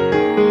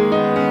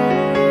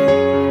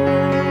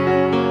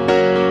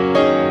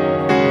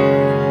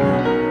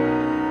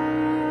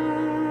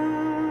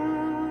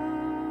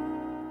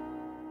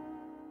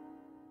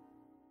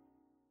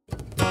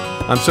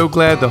 I'm so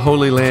glad the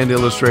Holy Land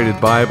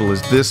Illustrated Bible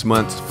is this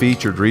month's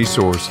featured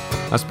resource.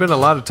 I spent a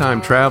lot of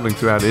time traveling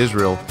throughout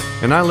Israel,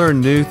 and I learn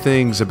new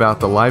things about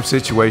the life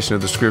situation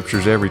of the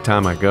Scriptures every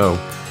time I go.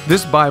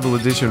 This Bible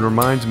edition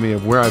reminds me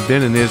of where I've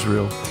been in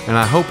Israel, and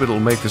I hope it'll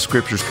make the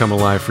Scriptures come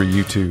alive for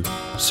you too.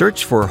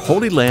 Search for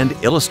Holy Land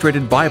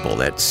Illustrated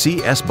Bible at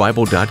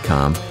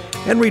csbible.com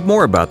and read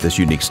more about this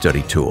unique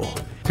study tool.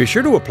 Be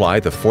sure to apply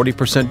the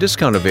 40%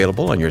 discount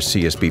available on your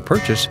CSB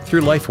purchase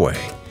through Lifeway.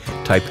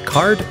 Type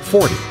CARD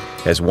 40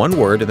 as one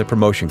word in the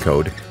promotion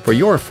code for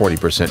your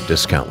 40%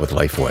 discount with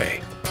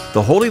Lifeway.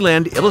 The Holy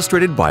Land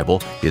Illustrated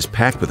Bible is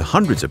packed with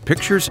hundreds of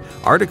pictures,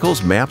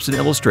 articles, maps, and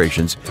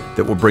illustrations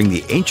that will bring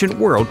the ancient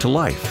world to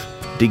life.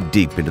 Dig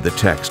deep into the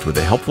text with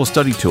the helpful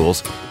study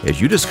tools as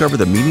you discover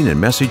the meaning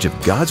and message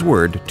of God's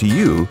Word to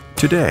you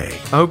today.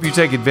 I hope you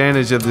take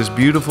advantage of this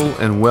beautiful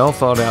and well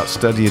thought out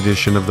study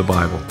edition of the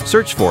Bible.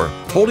 Search for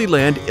Holy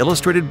Land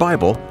Illustrated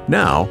Bible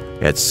now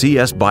at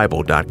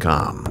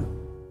csbible.com.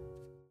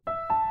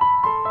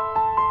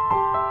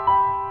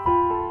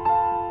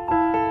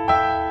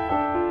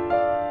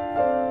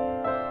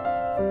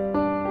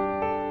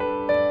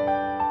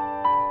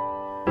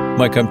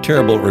 Mike, I'm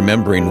terrible at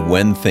remembering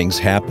when things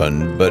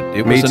happened, but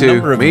it was a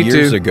number of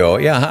years ago.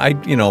 Yeah,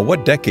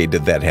 what decade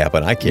did that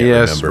happen? I can't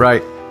remember. Yes,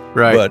 right.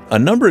 But a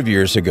number of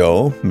years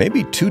ago,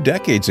 maybe 2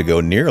 decades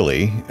ago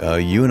nearly,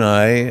 you and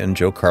I and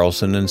Joe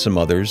Carlson and some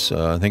others,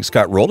 I think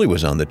Scott Rowley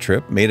was on the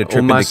trip, made a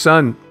trip. My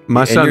son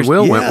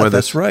Will went with us.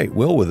 That's right.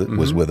 Will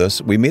was with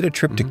us. We made a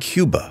trip to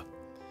Cuba.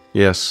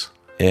 Yes.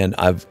 And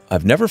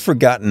I've never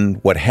forgotten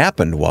what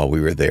happened while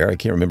we were there. I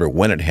can't remember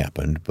when it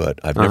happened, but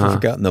I've never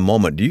forgotten the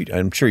moment.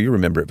 I'm sure you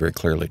remember it very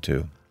clearly,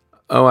 too.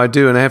 Oh, I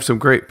do, and I have some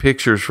great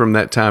pictures from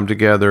that time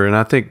together. And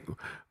I think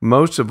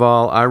most of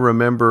all, I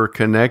remember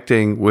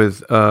connecting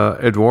with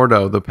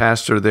Eduardo, the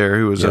pastor there,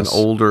 who was an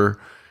older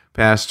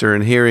pastor,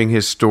 and hearing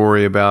his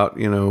story about,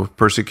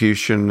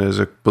 persecution as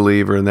a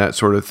believer and that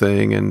sort of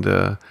thing.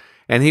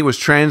 And he was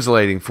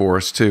translating for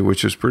us, too,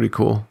 which was pretty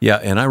cool. Yeah,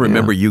 and I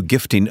remember you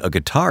gifting a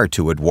guitar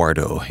to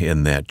Eduardo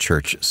in that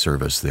church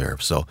service there.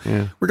 So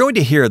we're going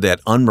to hear that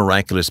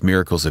unmiraculous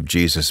miracles of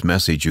Jesus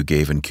message you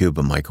gave in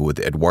Cuba, Michael, with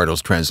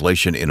Eduardo's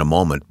translation in a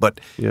moment.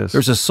 But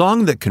there's a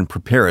song that can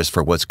prepare us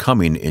for what's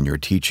coming in your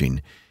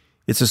teaching.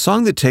 It's a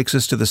song that takes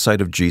us to the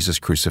site of Jesus'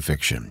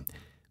 crucifixion.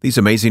 These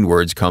amazing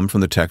words come from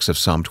the text of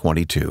Psalm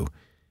 22.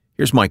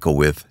 Here's Michael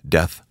with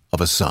Death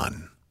of a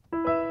Son.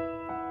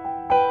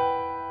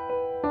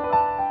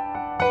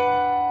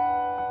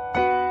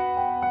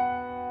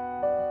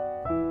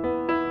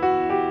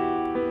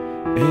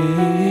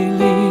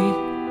 Eli,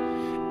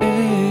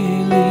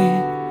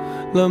 Eli,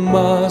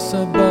 lama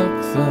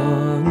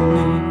sabachthani.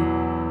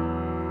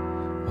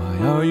 Why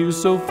are you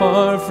so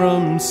far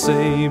from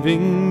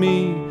saving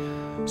me?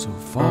 So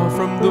far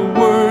from the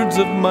words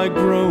of my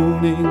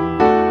groaning.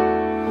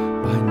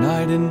 By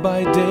night and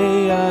by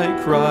day I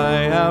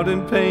cry out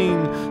in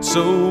pain.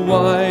 So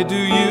why do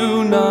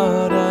you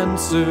not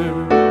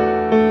answer?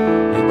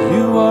 Yet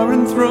you are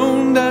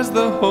enthroned as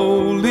the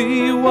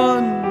Holy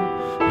One.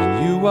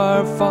 You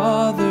are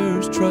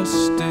fathers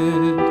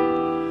trusted.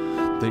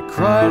 They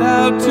cried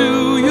out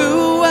to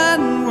you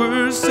and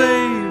were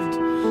saved.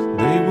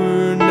 They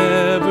were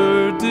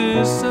never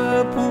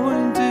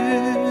disappointed.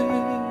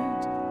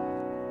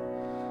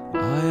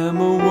 I am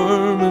a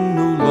worm and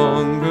no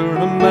longer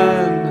a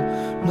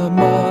man.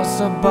 Lama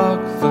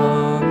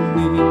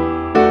sabachthani.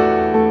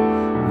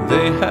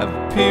 They have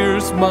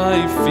pierced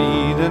my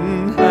feet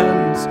and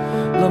hands.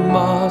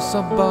 Lama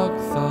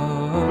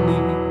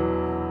sabachthani.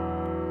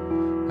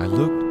 I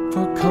looked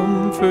for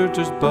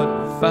comforters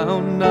but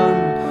found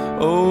none.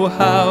 Oh,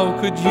 how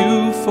could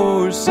you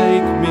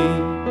forsake me?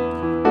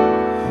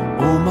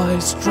 Oh, my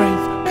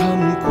strength,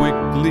 come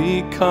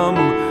quickly,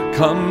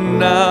 come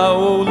now,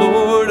 O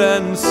Lord,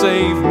 and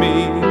save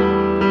me.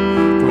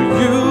 For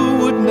you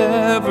would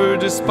never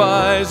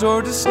despise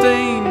or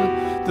disdain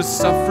the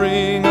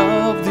suffering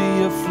of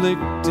the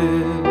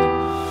afflicted.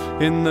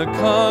 In the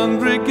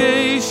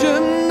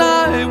congregation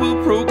I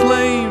will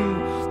proclaim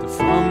that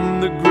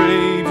from the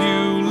grave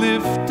you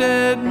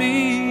lifted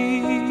me.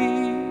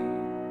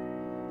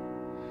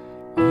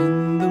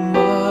 In the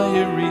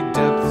miry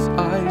depths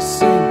I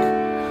sink,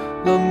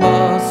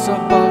 lama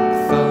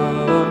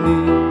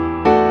sabachthani.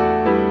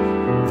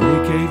 They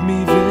gave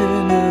me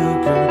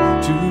vinegar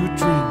to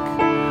drink,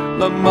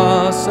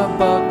 lama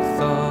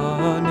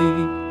sabachthani.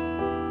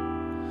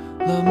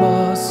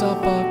 Lama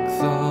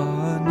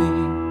sabachthani.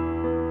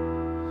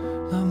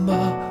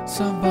 Lama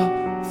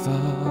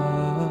sabachthani.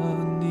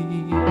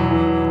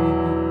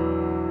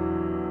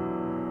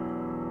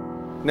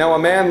 Now a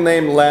man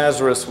named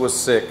Lazarus was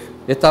sick.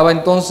 Estaba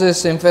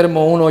entonces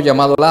enfermo uno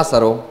llamado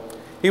Lázaro,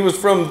 He was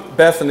from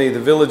Bethany, the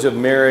village of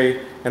Mary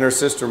and her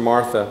sister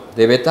Martha.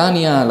 de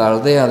Betania, la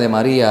aldea de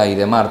María y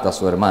de Marta,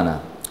 su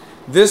hermana.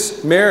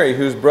 This Mary,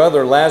 whose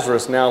brother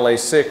Lazarus now lay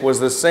sick, was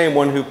the same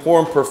one who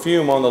poured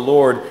perfume on the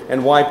Lord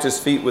and wiped his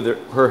feet with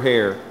her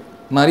hair.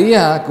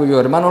 María, cuyo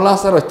hermano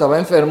Lázaro estaba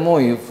enfermo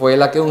y fue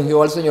la que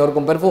ungió al Señor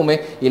con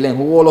perfume y le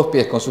enjugó los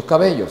pies con sus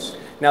cabellos.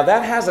 Now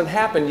that hasn't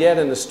happened yet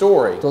in the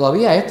story,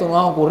 Todavía esto no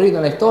ha ocurrido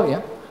en la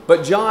historia,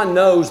 but John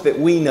knows that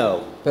we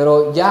know.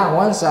 pero ya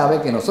Juan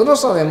sabe que nosotros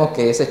sabemos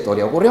que esa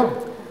historia ocurrió.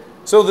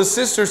 So the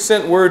sisters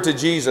sent word to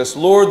Jesus,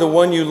 Lord, the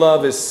one you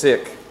love is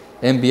sick.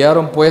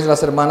 Enviaron pues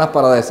las hermanas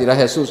para decir a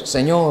Jesús,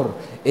 Señor,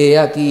 he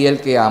aquí el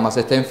que amas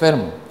está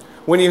enfermo.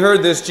 When he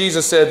heard this,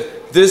 Jesus said,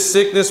 this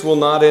sickness will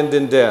not end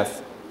in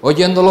death.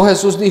 Oyéndolo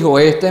Jesús dijo,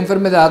 esta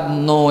enfermedad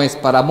no es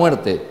para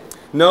muerte,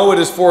 No, it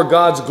is for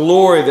God's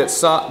glory that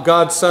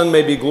God's Son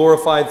may be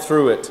glorified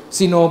through it.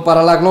 sino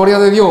para la gloria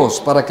de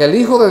Dios, para que el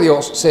Hijo de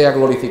Dios sea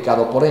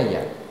glorificado por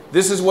ella.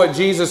 This is what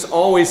Jesus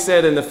always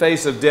said in the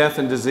face of death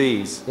and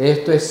disease.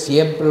 Esto es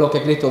siempre lo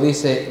que Cristo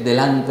dice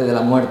delante de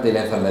la muerte y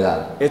la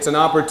enfermedad. It's an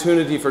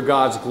opportunity for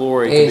God's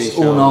glory to be Es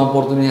una shown.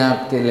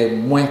 oportunidad que le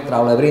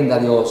muestra o le brinda a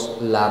Dios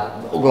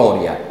la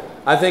gloria.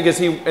 I think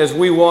as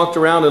we walked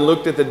around and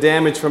looked at the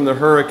damage from the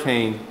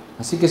hurricane,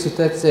 Así que si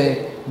usted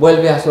se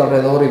vuelve a su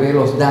alrededor y ve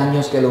los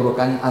daños que el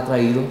huracán ha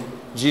traído,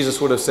 Jesus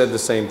would have said the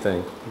same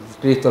thing.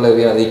 Cristo le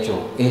hubiera dicho,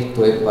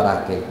 esto es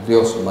para que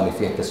Dios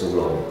manifieste su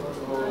gloria.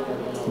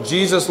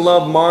 Jesus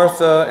loved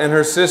Martha and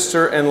her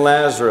sister and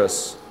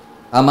Lazarus.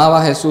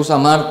 Amaba a Jesús a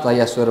Marta y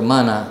a su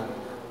hermana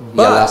y a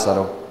But-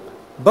 Lázaro.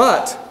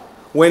 But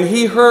when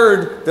he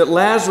heard that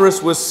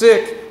Lazarus was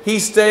sick, he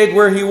stayed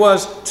where he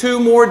was 2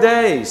 more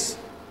days.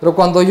 Pero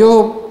cuando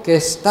oyó que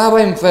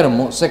estaba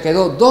enfermo, se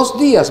quedó 2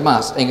 días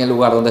más en el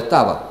lugar donde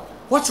estaba.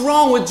 What's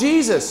wrong with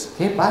Jesus?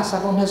 ¿Qué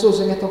pasa con Jesús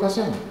en esta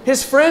ocasión?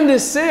 His friend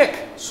is sick.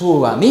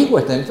 Su amigo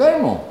está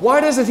enfermo.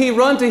 Why doesn't he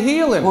run to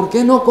heal him? ¿Por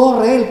qué no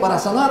corre él para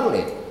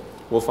sanarle?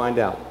 We'll find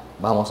out.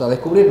 Vamos a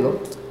descubrirlo.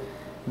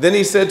 Then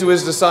he said to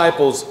his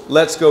disciples,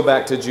 let's go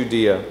back to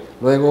Judea.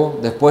 Luego,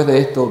 después de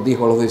esto,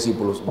 dijo a los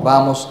discípulos,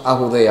 vamos a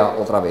Judea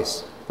otra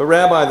vez. But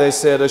Rabbi, they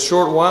said, a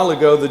short while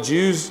ago the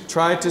Jews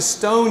tried to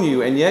stone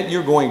you, and yet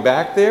you're going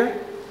back there?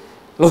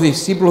 Los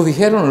discípulos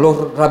dijeron, los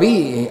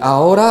rabí,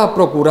 ahora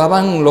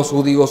procuraban los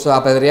judíos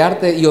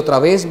apedrearte y otra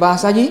vez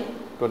vas allí.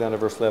 Go down to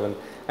verse 11.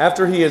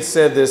 After he had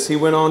said this, he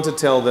went on to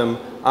tell them,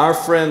 our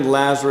friend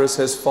Lazarus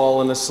has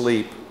fallen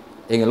asleep.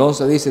 En el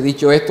 11 dice,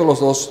 dicho esto,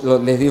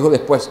 les dijo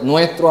después,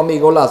 nuestro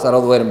amigo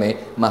Lázaro duerme,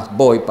 mas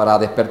voy para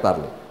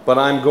despertarle. But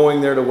I'm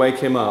going there to wake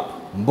him up.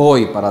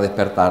 Voy para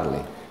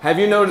despertarle. Have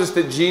you noticed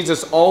that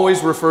Jesus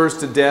always refers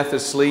to death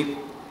as sleep,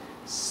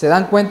 ¿Se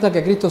dan cuenta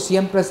que Cristo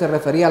siempre se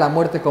refería a la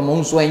muerte como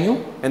un sueño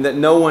and that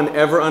no one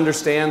ever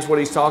understands what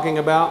he's talking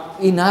about?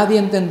 y nadie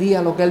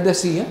entendía lo que él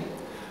decía?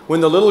 When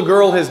the little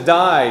girl has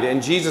died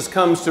and Jesus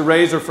comes to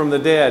raise her from the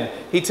dead,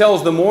 he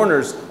tells the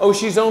mourners, oh,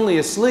 she's only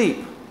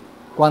asleep.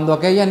 Cuando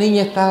aquella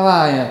niña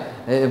estaba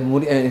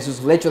en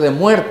su lecho de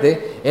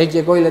muerte, él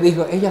llegó y le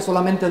dijo, ella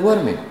solamente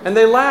duerme. And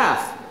they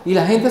laugh. Y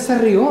la gente se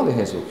rió de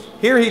Jesús.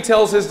 Here he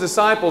tells his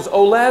disciples,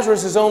 oh,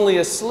 Lazarus is only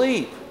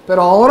asleep.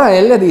 Pero ahora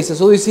él le dice a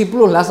sus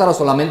discípulos, Lázaro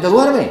solamente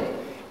duerme.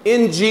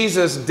 In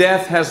Jesus,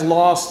 death has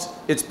lost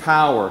its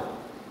power.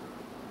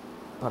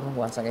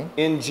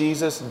 In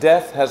Jesus,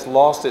 death has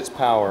lost its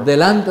power.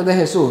 Delante de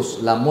Jesús,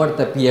 la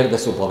muerte pierde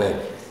su poder.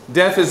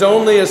 Death is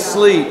only a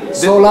sleep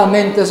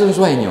Solamente es un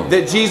sueño.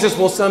 that Jesus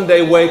will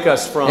someday wake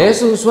us from.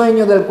 Es un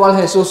sueño del cual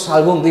Jesús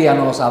algún día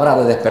nos habrá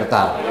de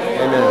despertar.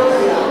 Amen.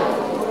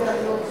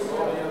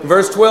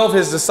 Verse 12,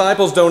 his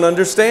disciples don't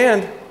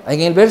understand.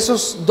 En el verso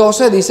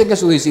 12 dice que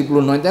sus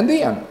discípulos no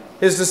entendían.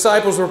 His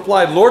disciples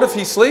replied, Lord, if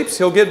he sleeps,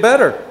 he'll get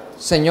better.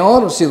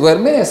 Señor, si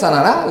duerme,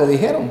 sanará, le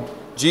dijeron.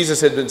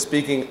 Jesus had been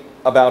speaking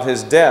about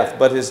his death,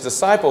 but his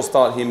disciples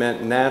thought he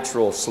meant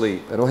natural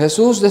sleep. Pero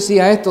Jesús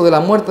decía esto de la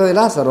muerte de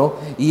Lázaro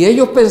y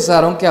ellos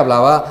pensaron que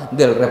hablaba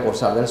del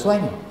reposar del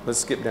sueño. Let's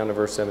skip down to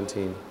verse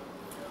 17.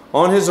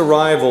 On his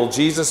arrival,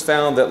 Jesus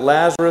found that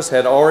Lazarus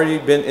had already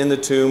been in the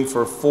tomb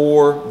for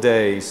 4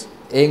 days.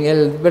 En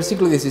el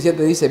versículo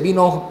 17 dice,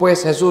 vino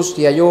pues Jesús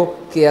y halló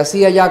que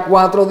hacía ya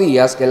 4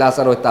 días que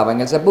Lázaro estaba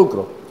en el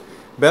sepulcro.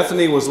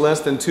 Bethany was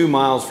less than 2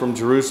 miles from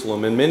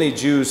Jerusalem, and many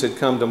Jews had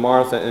come to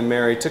Martha and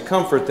Mary to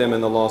comfort them in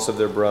the loss of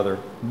their brother.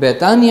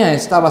 Betania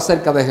estaba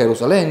cerca de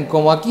Jerusalén,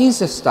 como a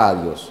 15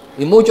 estadios,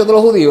 y muchos de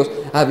los judíos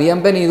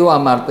habían venido a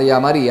Marta y a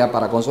María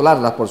para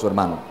consolarlas por su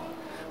hermano.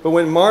 But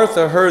when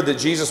Martha heard that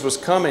Jesus was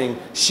coming,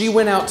 she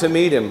went out to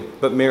meet him,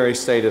 but Mary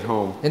stayed at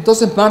home.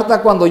 Entonces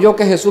Marta, cuando oyó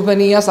que Jesús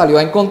venía, salió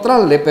a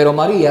encontrarle, pero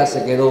María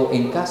se quedó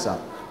en casa.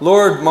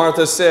 Lord,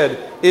 Martha said,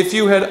 if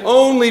you had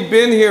only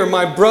been here,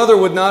 my brother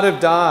would not have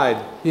died.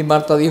 Y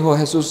Marta dijo a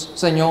Jesús,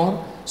 Señor,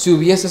 si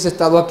hubieses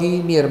estado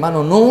aquí, mi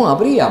hermano no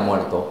habría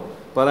muerto.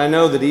 But I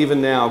know that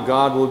even now,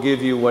 God will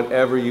give you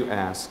whatever you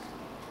ask.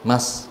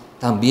 Mas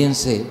también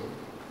sé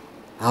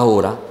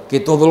ahora que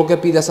todo lo que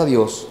pidas a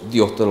Dios,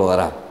 Dios te lo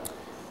dará.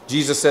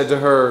 Jesus said to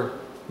her,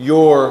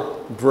 your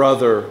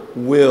brother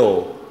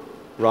will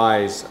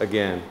rise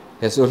again.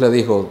 Jesús le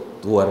dijo,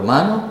 tu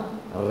hermano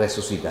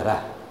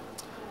resucitará.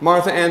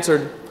 Martha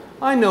answered,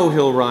 I know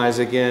he'll rise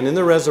again in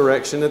the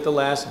resurrection at the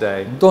last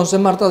day. Entonces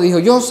Marta dijo,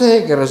 yo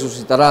sé que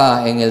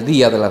resucitará en el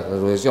día de la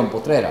resurrección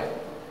postrera.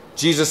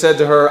 Jesus said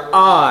to her,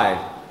 I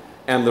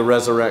am the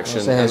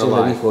resurrection Entonces and the Jesús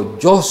le life. dijo,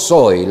 yo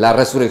soy la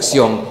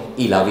resurrección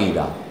y la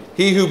vida.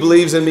 He who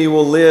believes in me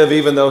will live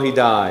even though he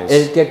dies.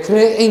 El que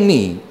cree en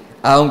mí,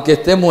 aunque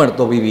esté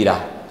muerto,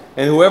 vivirá.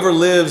 And whoever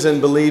lives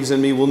and believes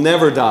in me will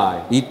never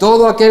die. Y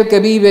todo aquel que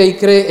vive y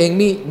cree en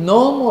mí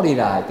no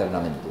morirá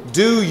eternamente.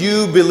 Do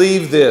you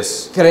believe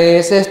this?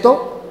 ¿Crees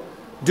esto?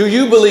 Do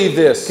you believe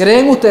this?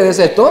 ¿Creen ustedes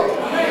esto?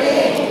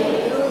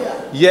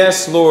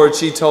 Yes, Lord,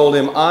 she told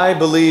him, I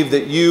believe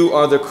that you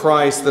are the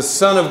Christ, the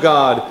Son of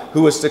God,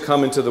 who is to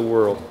come into the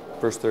world.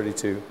 Verse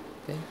 32.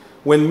 Okay.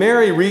 When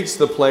Mary reached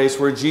the place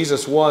where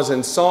Jesus was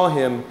and saw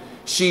him,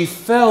 she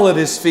fell at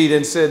his feet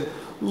and said,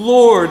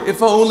 Lord,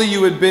 if only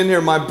you had been here,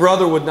 my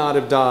brother would not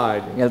have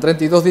died. En el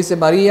 32 dice,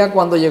 María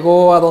cuando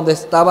llegó a donde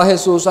estaba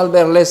Jesús al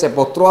verle, se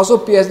postró a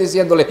sus pies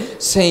diciéndole,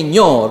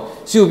 Señor,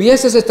 si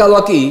hubieses estado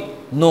aquí,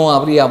 no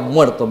habría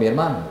muerto mi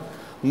hermano.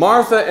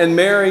 Martha and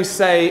Mary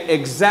say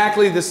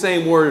exactly the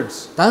same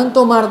words,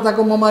 Tanto Marta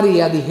como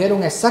María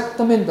dijeron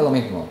exactamente lo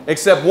mismo.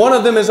 except one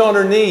of them is on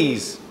her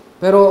knees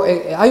Pero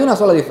hay una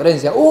sola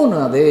diferencia.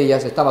 Una de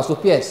ellas estaba a sus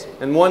pies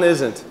and one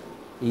isn't.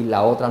 y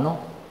la otra no.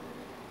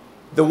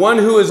 The one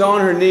who is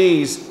on her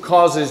knees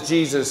causes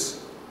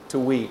Jesus to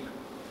weep.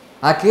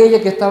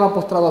 Aquella que estaba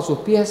postrado a sus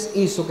pies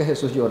hizo que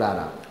Jesús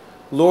llorara.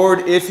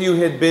 Lord, if you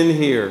had been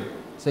here.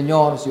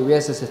 Señor, si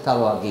hubieses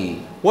estado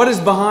aquí. What is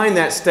behind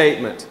that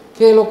statement?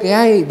 ¿Qué es lo que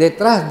hay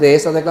detrás de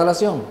esa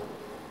declaración?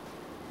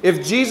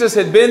 If Jesus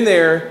had been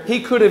there,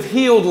 he could have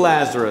healed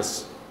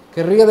Lazarus.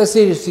 Querría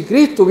decir, si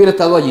Cristo hubiera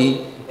estado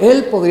allí,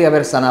 Él podría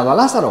haber sanado a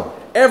Lázaro.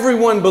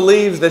 Everyone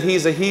believes that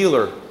he's a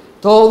healer.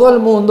 Todo el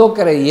mundo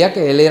creía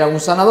que Él era un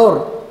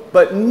sanador.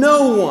 But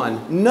no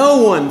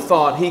one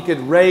thought he could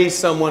raise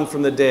someone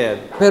from the dead.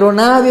 Pero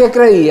nadie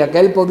creía que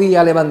Él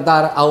podía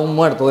levantar a un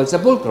muerto del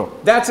sepulcro.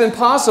 That's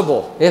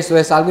impossible, Eso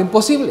es algo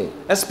imposible.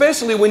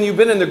 especially when you've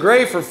been in the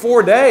grave for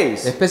 4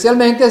 days.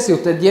 Especialmente si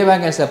usted lleva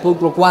en el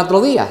sepulcro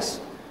 4 días.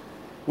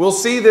 We'll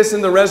see this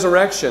in the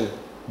resurrection.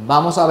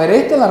 Vamos a ver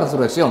esto en la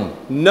resurrección.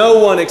 No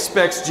one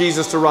expects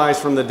Jesus to rise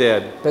from the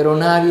dead. Pero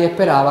nadie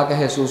esperaba que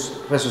Jesús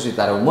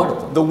resucitara a un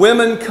muerto. The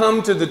women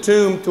come to the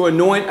tomb to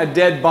anoint a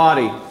dead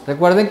body.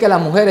 Recuerden que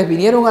las mujeres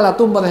vinieron a la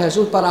tumba de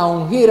Jesús para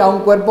ungir a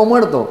un cuerpo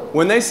muerto.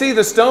 When they see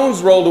the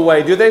stones rolled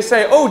away, do they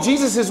say, "Oh,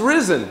 Jesus is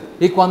risen"?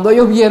 Y cuando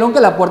ellos vieron que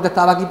la puerta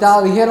estaba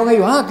quitada, dijeron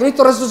ellos,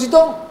 Cristo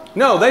resucitó.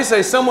 No, they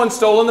say someone's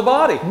stolen the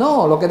body.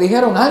 No, lo que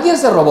dijeron, alguien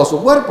se robó su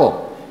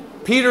cuerpo.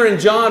 Peter and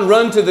John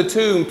run to the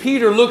tomb.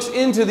 Peter looks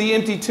into the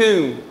empty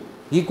tomb.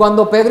 Y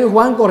cuando Pedro y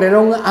Juan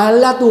corrieron a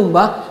la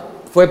tumba,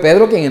 fue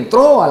Pedro quien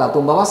entró a la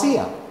tumba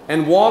vacía.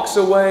 And walks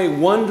away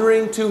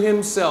wondering to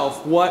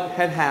himself what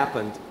had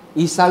happened.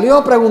 Y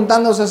salió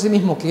preguntándose a sí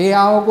mismo, ¿qué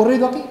ha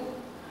ocurrido aquí?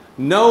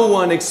 No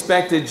one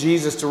expected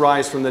Jesus to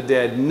rise from the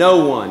dead. No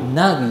one.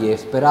 Nadie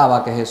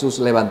esperaba que Jesús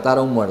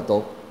levantara un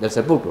muerto del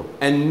sepulcro.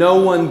 And no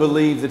one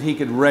believed that he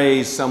could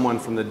raise someone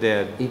from the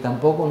dead. Y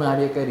tampoco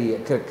nadie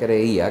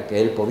creía que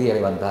Él podía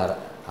levantar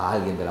a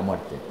alguien de la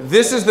muerte.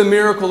 This is the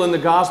miracle in the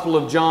Gospel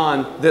of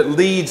John that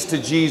leads to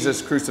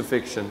Jesus'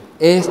 crucifixion.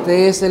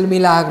 Este es el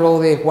milagro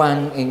de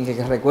Juan, en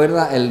que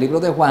recuerda el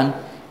libro de Juan,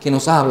 que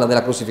nos habla de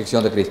la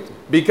crucifixión de Cristo.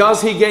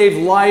 Because he gave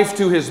life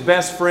to his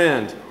best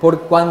friend,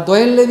 Por cuanto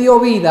Él le dio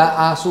vida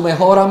a su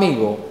mejor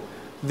amigo,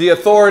 the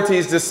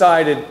authorities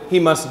decided he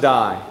must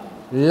die.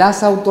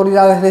 las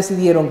autoridades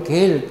decidieron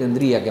que Él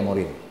tendría que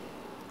morir.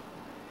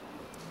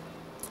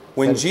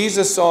 When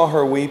Jesus saw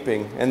her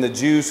weeping, and the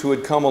Jews who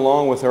had come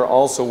along with her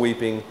also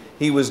weeping,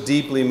 he was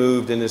deeply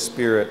moved in his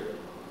spirit.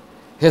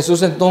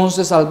 Jesús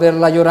entonces, al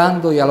verla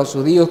llorando y a los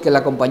judíos que la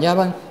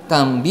acompañaban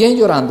también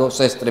llorando,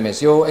 se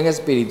estremeció en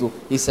espíritu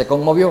y se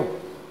conmovió.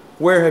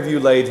 Where have you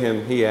laid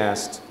him? He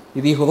asked.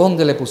 Y dijo,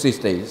 ¿dónde le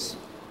pusisteis?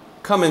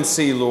 Come and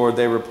see, Lord,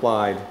 they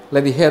replied.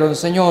 Le dijeron,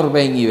 Señor,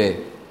 ven y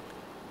ve.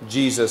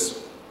 Jesus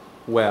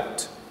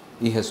wept.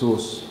 Y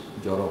Jesús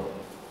lloró.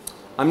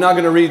 I'm not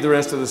going to read the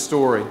rest of the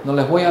story No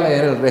les voy a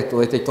leer el resto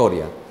de esta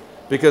historia,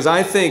 because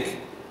I think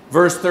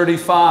verse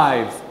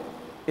 35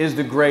 is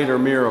the greater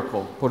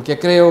miracle. porque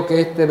creo que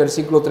este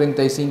versículo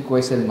 35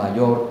 es el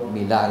mayor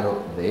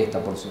milagro de esta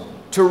porción.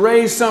 To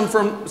raise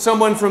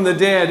someone from the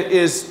dead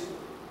is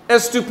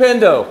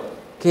estupendo.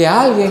 Que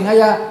alguien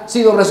haya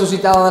sido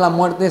resucitado de la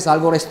muerte es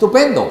algo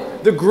estupendo.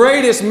 The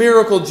greatest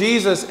miracle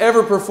Jesus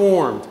ever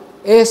performed.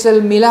 Es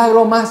el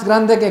milagro más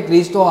grande que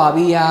Cristo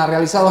había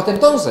realizado hasta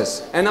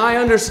entonces. And I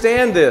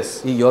understand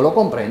this, Y yo lo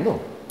comprendo.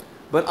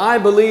 but I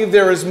believe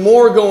there is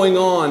more going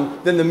on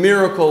than the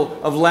miracle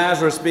of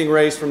Lazarus being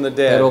raised from the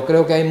dead. Pero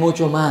creo que hay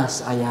mucho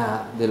más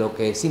allá de lo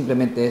que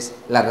simplemente es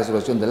la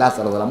resurrección de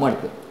Lázaro de la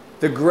muerte.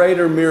 The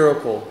greater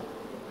miracle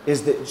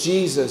is that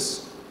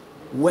Jesus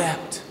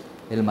wept.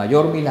 El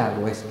mayor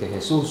milagro es que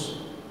Jesús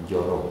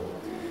lloró.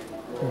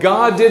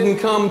 God didn't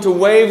come to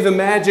wave the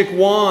magic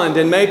wand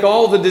and make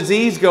all the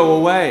disease go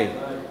away.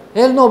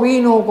 Él no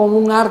vino con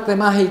un arte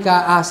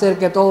mágica a hacer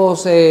que todo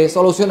se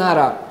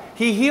solucionara.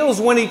 He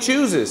heals when he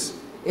chooses.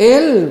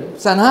 Él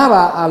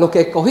sanaba a los que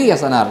escogía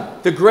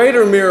sanar. The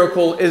greater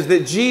miracle is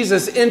that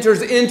Jesus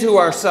enters into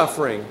our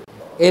suffering.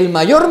 El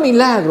mayor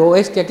milagro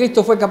es que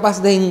Cristo fue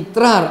capaz de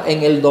entrar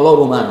en el dolor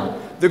humano.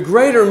 The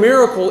greater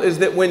miracle is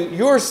that when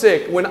you're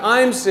sick, when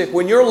I'm sick,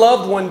 when your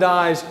loved one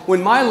dies,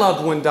 when my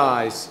loved one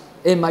dies,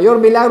 El mayor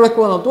milagro es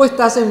cuando tú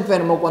estás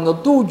enfermo, cuando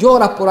tú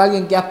lloras por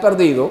alguien que has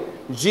perdido.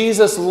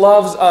 Jesus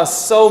loves us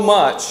so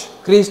much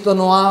Cristo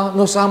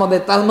nos ama de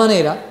tal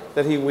manera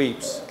that he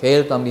weeps. que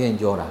Él también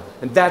llora.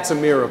 And that's a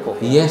miracle.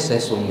 Y ese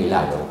es un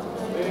milagro.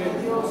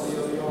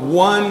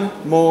 One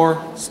more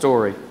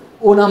story,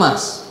 Una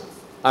más.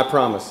 I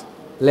promise.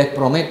 Les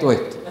prometo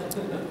esto.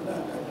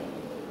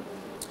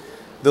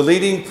 The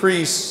leading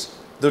priests,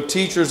 the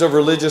teachers of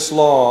religious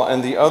law,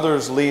 and the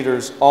others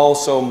leaders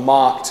also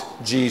mocked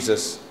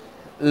Jesus.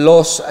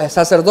 Los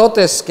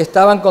sacerdotes que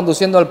estaban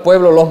conduciendo al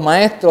pueblo, los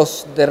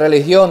maestros de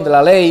religión, de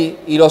la ley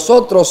y los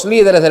otros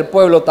líderes del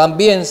pueblo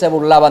también se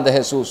burlaban de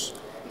Jesús.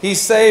 He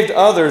saved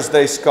others,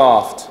 they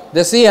scoffed.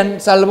 Decían,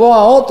 salvó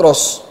a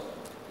otros,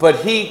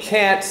 But he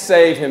can't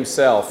save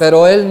himself.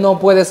 pero Él no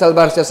puede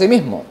salvarse a sí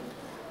mismo.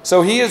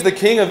 So he is the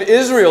king of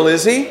Israel,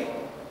 is he?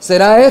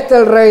 ¿Será este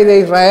el rey de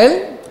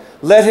Israel?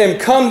 Let him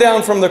come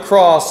down from the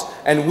cross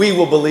and we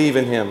will believe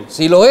in him.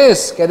 Si lo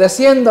es, que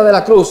descienda de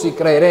la cruz y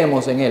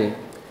creeremos en Él.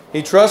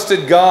 He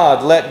trusted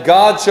God. Let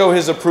God show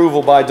his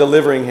approval by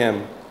delivering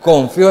him.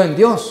 Confió en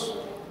Dios,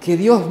 que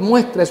Dios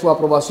muestre su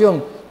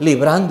aprobación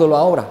librándolo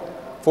ahora.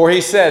 For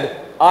he said,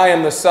 I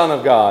am the Son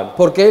of God.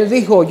 Porque Él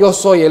dijo, yo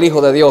soy el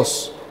Hijo de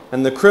Dios.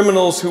 And the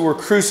criminals who were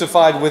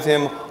crucified with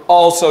him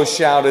also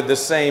shouted the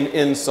same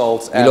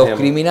insults Y at los him.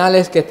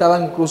 criminales que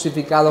estaban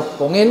crucificados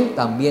con Él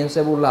también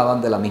se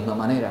burlaban de la misma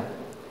manera.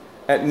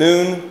 At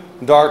noon,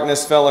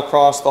 darkness fell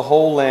across the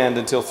whole land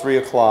until 3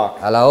 o'clock.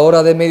 A la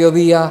hora de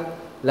mediodía,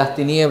 las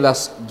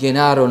tinieblas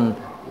llenaron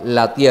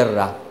la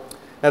tierra.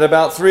 At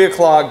about 3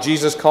 o'clock,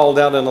 Jesus called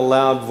out in a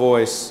loud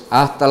voice,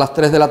 Hasta las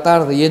 3 de la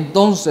tarde. Y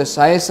entonces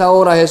a esa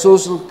hora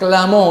Jesús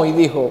clamó y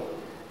dijo,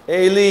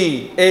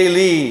 Eli,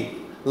 Eli,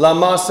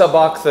 lama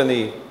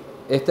sabachthani,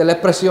 esta es la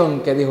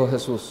expresión que dijo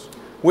Jesús,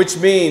 which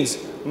means,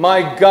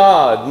 my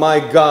God,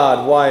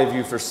 why have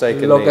you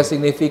forsaken lo me? que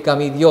significa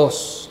mi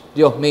Dios,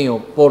 Dios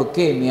mío, ¿por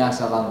qué me has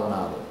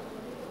abandonado?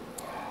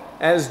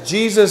 As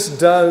Jesus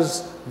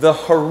does the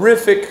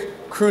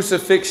horrific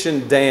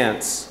crucifixion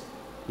dance,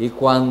 Y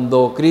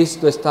cuando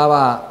Cristo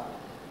estaba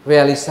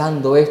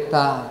realizando este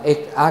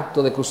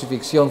acto de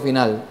crucifixión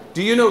final,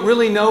 do you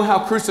really know how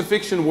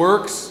crucifixion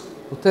works?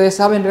 ¿ustedes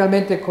saben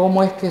realmente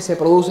cómo es que se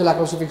produce la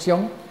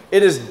crucifixión?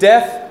 It is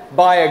death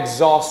by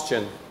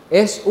exhaustion.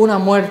 Es una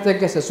muerte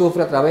que se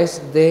sufre a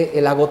través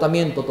del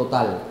agotamiento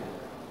total.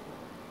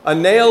 A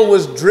nail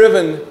was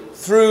driven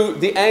through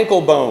the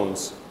ankle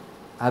bones.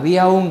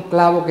 Había un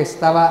clavo que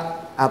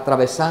estaba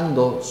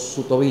atravesando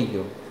su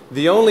tobillo.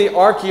 The only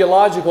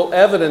archaeological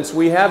evidence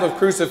we have of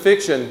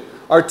crucifixion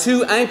are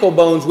 2 ankle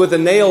bones with a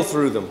nail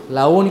through them.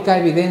 La única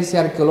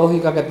evidencia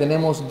arqueológica que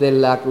tenemos de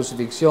la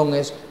crucifixión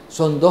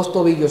son 2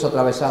 tobillos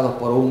atravesados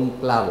por un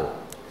clavo.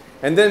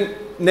 And then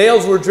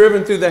nails were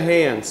driven through the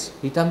hands.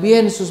 Y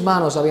también sus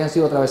manos habían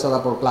sido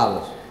atravesadas por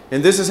clavos.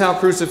 And this is how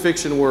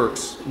crucifixion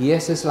works. Y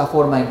esa es la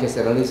forma en que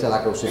se realiza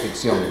la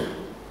crucifixión.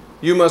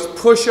 You must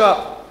push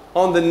up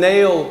on the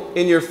nail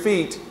in your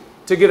feet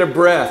to get a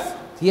breath.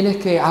 Tienes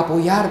que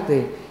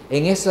apoyarte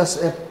en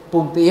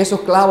esos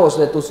clavos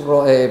de tus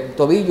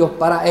tobillos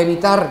para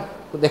evitar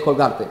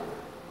descolgarte.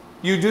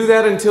 You do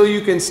that until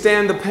you can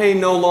stand the pain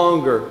no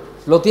longer.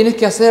 Lo tienes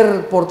que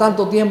hacer por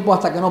tanto tiempo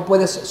hasta que no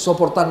puedes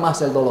soportar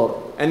más el dolor.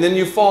 And then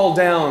you fall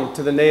down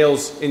to the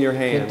nails in your Y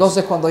hands.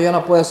 entonces cuando ya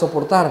no puedes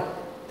soportar,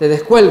 te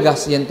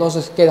descuelgas y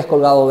entonces quedas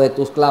colgado de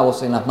tus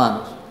clavos en las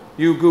manos.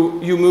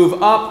 You move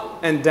up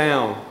and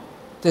down.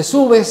 Te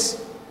subes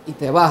y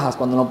te bajas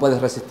cuando no puedes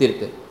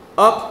resistirte.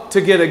 Up to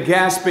get a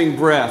gasping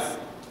breath.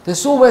 Te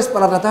subes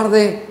para tratar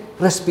de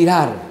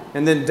respirar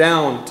And then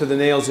down to the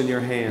nails in your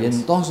y hands.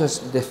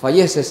 entonces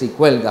desfalleces y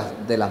cuelgas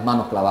de las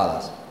manos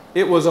clavadas.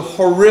 It was a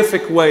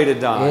horrific way to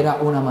die. Era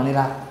una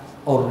manera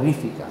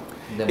horrífica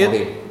de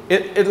morir.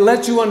 It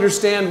lets you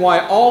understand why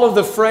all of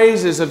the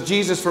phrases of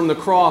Jesus from the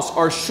cross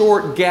are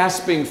short,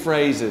 gasping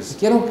phrases.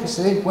 Quiero que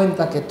se den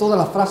cuenta que todas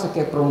las frases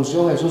que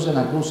pronunció Jesús en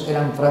la cruz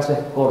eran frases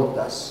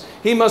cortas.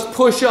 He must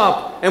push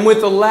up and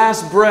with the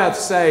last breath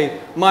say,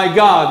 my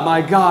God,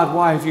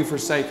 why have you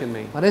forsaken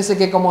me? Parece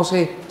que como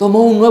se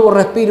tomó un nuevo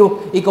respiro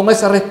y con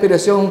esa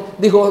respiración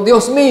dijo,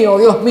 Dios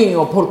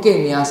mío, ¿por qué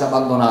me has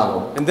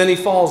abandonado? And then he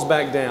falls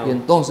back Y down.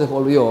 entonces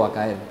volvió a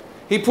caer.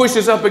 He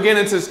pushes up again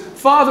and says,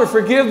 Father,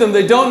 forgive them.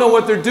 They don't know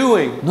what they're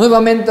doing.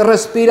 Nuevamente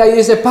respira y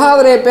dice,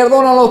 Padre,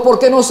 perdónalos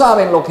porque no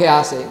saben lo que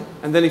hacen.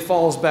 And then he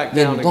falls back Y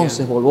down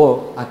entonces again.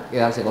 volvió a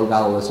quedarse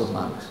colgado de sus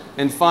manos.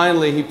 And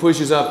finally he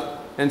pushes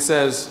up and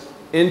says,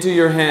 into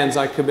your hands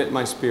I commit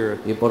my spirit.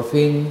 Y por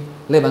fin,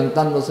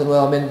 levantándose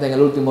nuevamente en el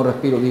último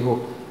respiro, dijo,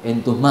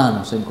 en tus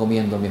manos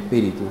encomiendo mi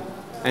espíritu.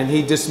 And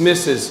he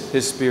dismisses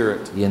his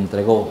spirit. Y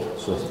entregó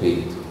su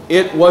espíritu.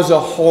 It was a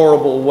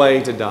horrible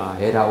way to die.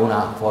 Era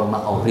una forma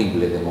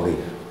horrible de morir.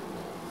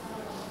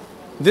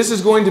 This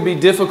is going to be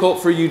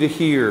difficult for you to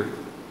hear,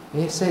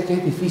 Sé que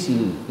es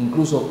difícil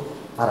incluso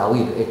para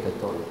oír esta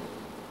historia.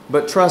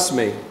 but trust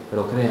me,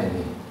 Pero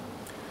créanme,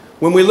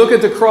 when we look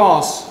at the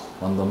cross,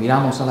 Cuando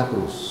miramos a la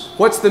cruz,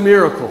 what's the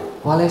miracle?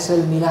 ¿cuál es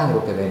el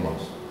milagro que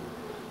vemos?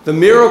 The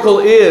miracle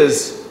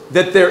is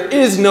that there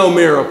is no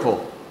miracle.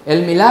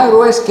 El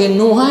milagro es que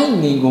no hay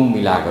ningún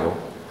milagro.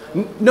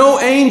 No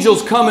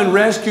angels come and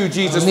rescue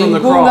Jesus from the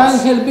Ningún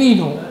cross. ángel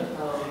vino.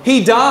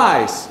 He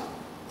dies.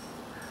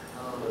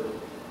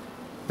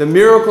 The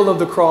miracle of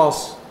the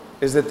cross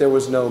is that there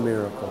was no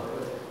miracle.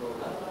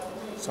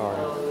 Sorry.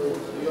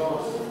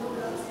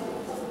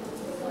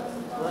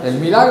 El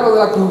milagro de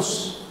la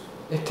cruz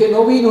es que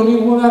no vino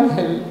ningún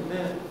ángel.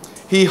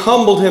 He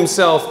humbled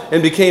himself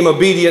and became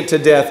obedient to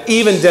death,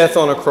 even death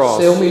on a cross.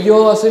 Se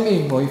humilló a sí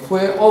mismo y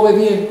fue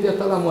obediente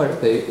hasta la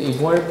muerte y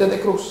muerte de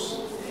cruz.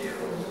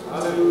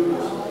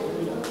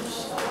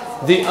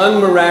 The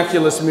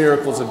unmiraculous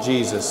miracles of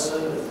Jesus.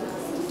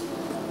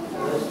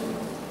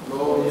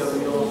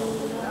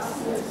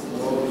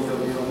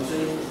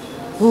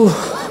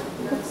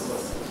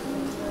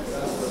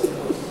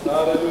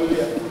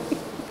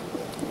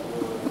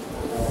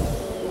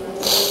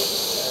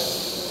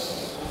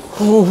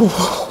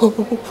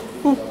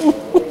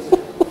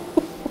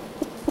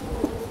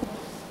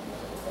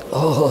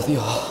 Oh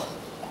Dios.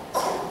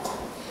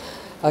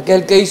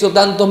 Aquel que hizo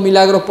tantos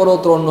milagros por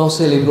otro no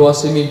se libró a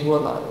sí mismo,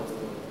 hermano.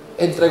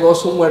 Entregó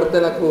su muerte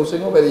en la cruz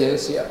en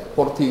obediencia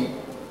por ti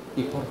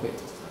y por mí.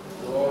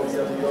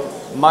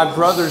 My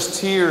brother's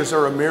tears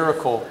are a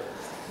miracle.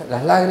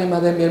 Las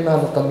lágrimas de mi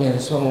hermano también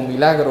son un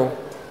milagro.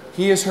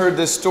 He has heard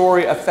this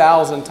story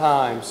 1,000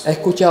 times. He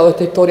escuchado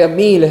esta historia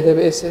miles de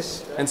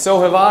veces, And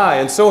so have I,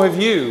 and so have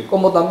you.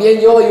 como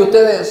también yo y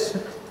ustedes.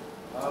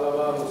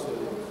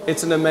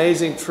 It's an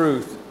amazing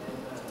truth.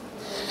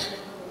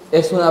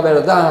 Es una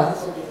verdad.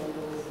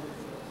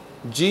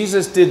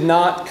 Jesus did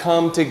not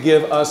come to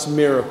give us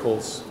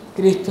miracles.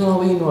 Cristo no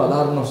vino a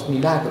darnos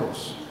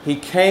milagros. He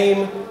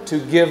came to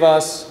give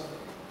us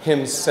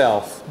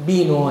Himself.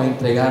 Vino a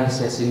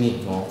entregarse a sí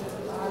mismo.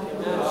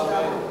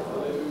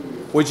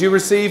 Would you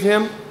receive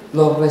Him?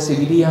 ¿Lo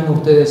recibirían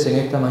ustedes en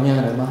esta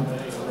mañana, hermano?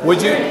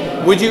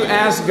 Would you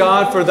ask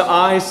God for the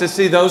eyes to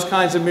see those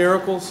kinds of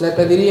miracles? ¿Le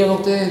pedirían a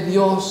ustedes,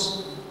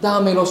 Dios,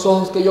 dame los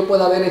ojos que yo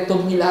pueda ver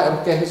estos milagros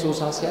que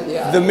Jesús hace a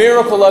diario? The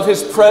miracle of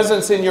His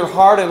presence in your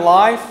heart and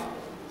life?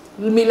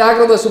 El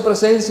milagro de su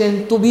presencia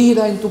en tu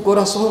vida, en tu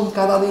corazón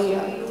cada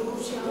día.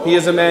 He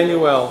is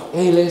Emmanuel,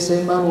 Él es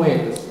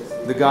Emmanuel,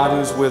 the God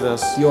who's with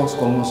us. Dios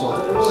con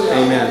nosotros.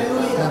 Amen.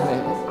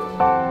 Amén.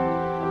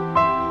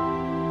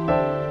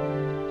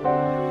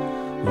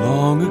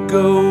 Long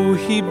ago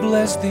He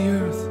blessed the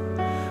earth,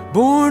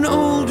 born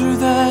older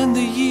than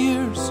the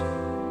years.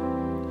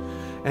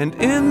 And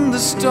in the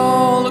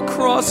stall a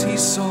cross He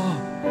saw,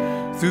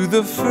 through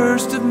the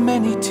first of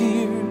many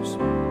tears.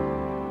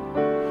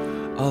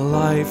 A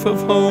life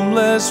of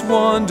homeless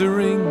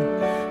wandering,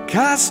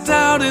 cast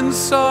out in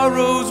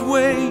sorrow's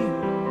way.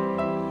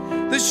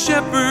 The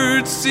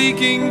shepherd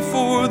seeking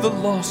for the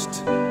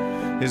lost,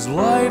 His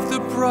life the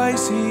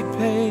price He'd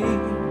pay.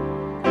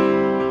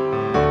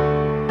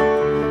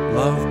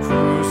 Love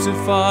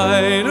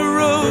crucified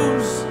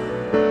arose,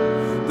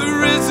 the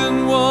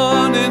risen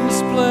one in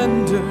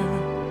splendor,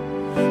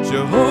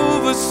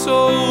 Jehovah's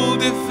sole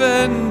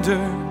defender,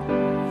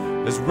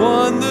 has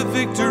won the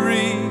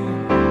victory.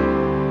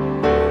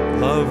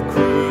 Love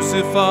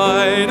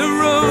crucified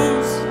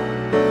arose,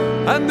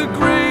 and the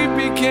grave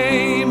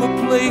became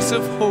a place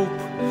of hope,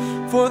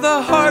 for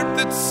the heart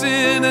that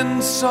sin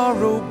and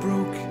sorrow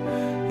broke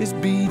is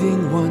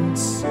beating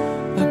once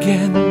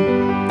again.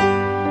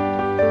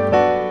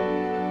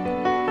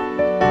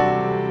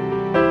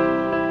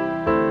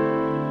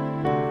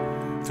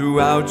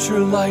 Throughout your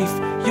life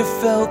you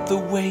felt the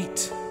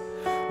weight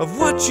of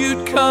what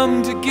you'd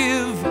come to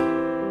give,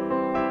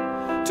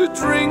 to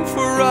drink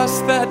for us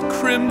that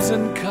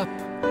crimson cup,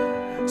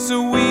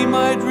 so we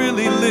might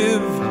really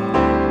live.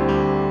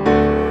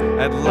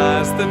 At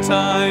last the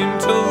time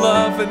to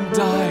love and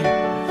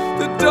die,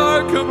 the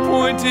dark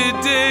appointed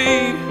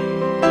day,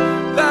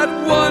 that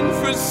one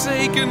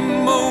forsaken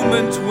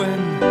moment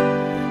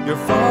when your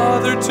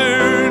Father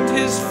turned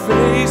His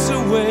face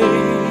away.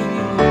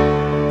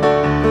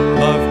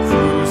 Love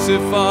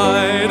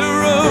crucified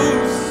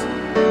arose,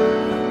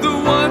 the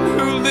one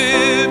who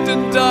lived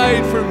and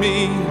died for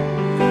me,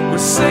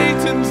 was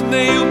Satan's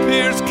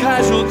nail-pierced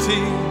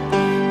casualty.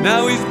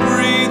 Now he's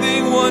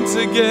breathing once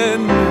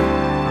again.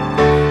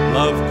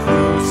 Love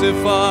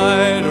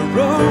crucified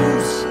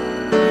arose,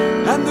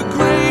 and the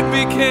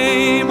grave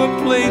became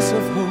a place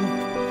of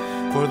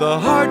hope, for the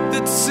heart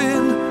that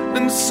sin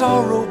and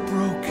sorrow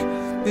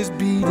broke is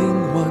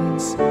beating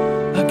once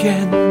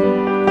again.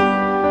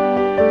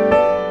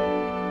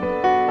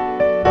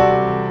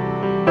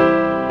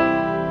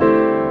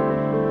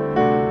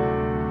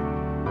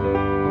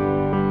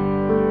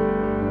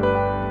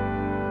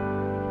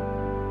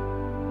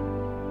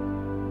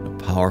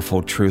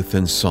 Powerful truth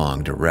and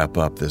song to wrap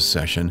up this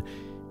session.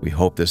 We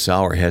hope this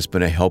hour has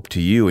been a help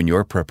to you in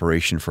your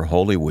preparation for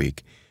Holy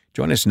Week.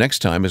 Join us next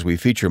time as we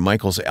feature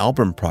Michael's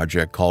album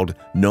project called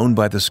Known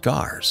by the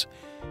Scars.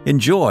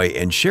 Enjoy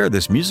and share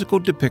this musical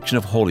depiction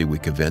of Holy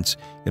Week events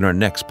in our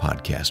next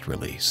podcast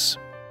release.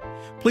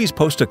 please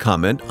post a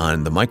comment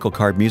on the Michael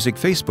Card Music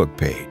Facebook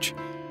page.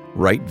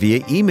 Write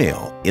via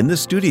email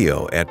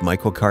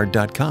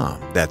inthestudio@michaelcard.com.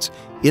 That's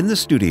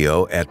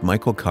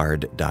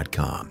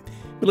inthestudio@michaelcard.com.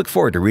 We look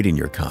forward to reading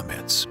your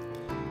comments.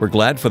 We're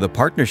glad for the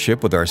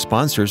partnership with our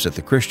sponsors at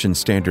the Christian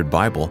Standard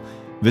Bible.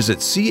 Visit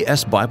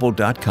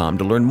csbible.com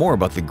to learn more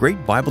about the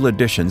great Bible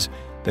editions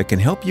that can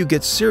help you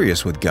get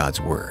serious with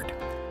God's Word.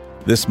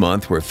 This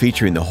month, we're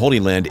featuring the Holy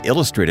Land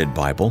Illustrated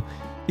Bible.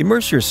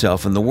 Immerse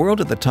yourself in the world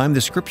at the time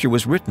the Scripture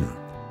was written.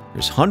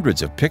 There's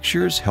hundreds of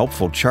pictures,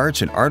 helpful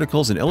charts, and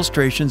articles and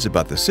illustrations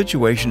about the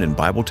situation in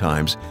Bible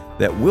times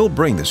that will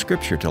bring the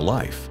Scripture to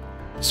life.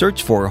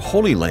 Search for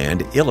Holy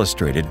Land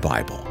Illustrated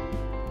Bible.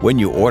 When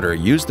you order,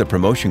 use the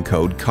promotion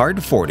code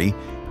CARD40,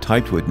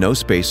 typed with no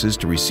spaces,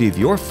 to receive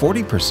your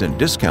 40%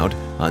 discount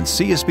on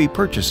CSB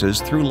purchases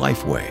through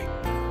Lifeway.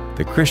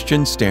 The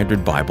Christian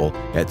Standard Bible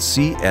at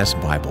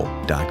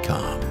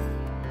csbible.com.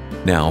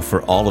 Now,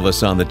 for all of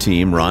us on the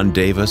team, Ron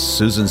Davis,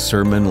 Susan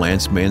Sermon,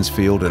 Lance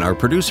Mansfield, and our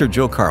producer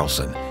Joe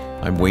Carlson,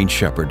 I'm Wayne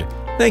Shepherd.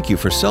 Thank you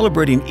for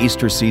celebrating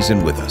Easter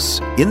season with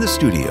us in the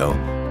studio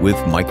with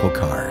Michael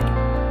Card.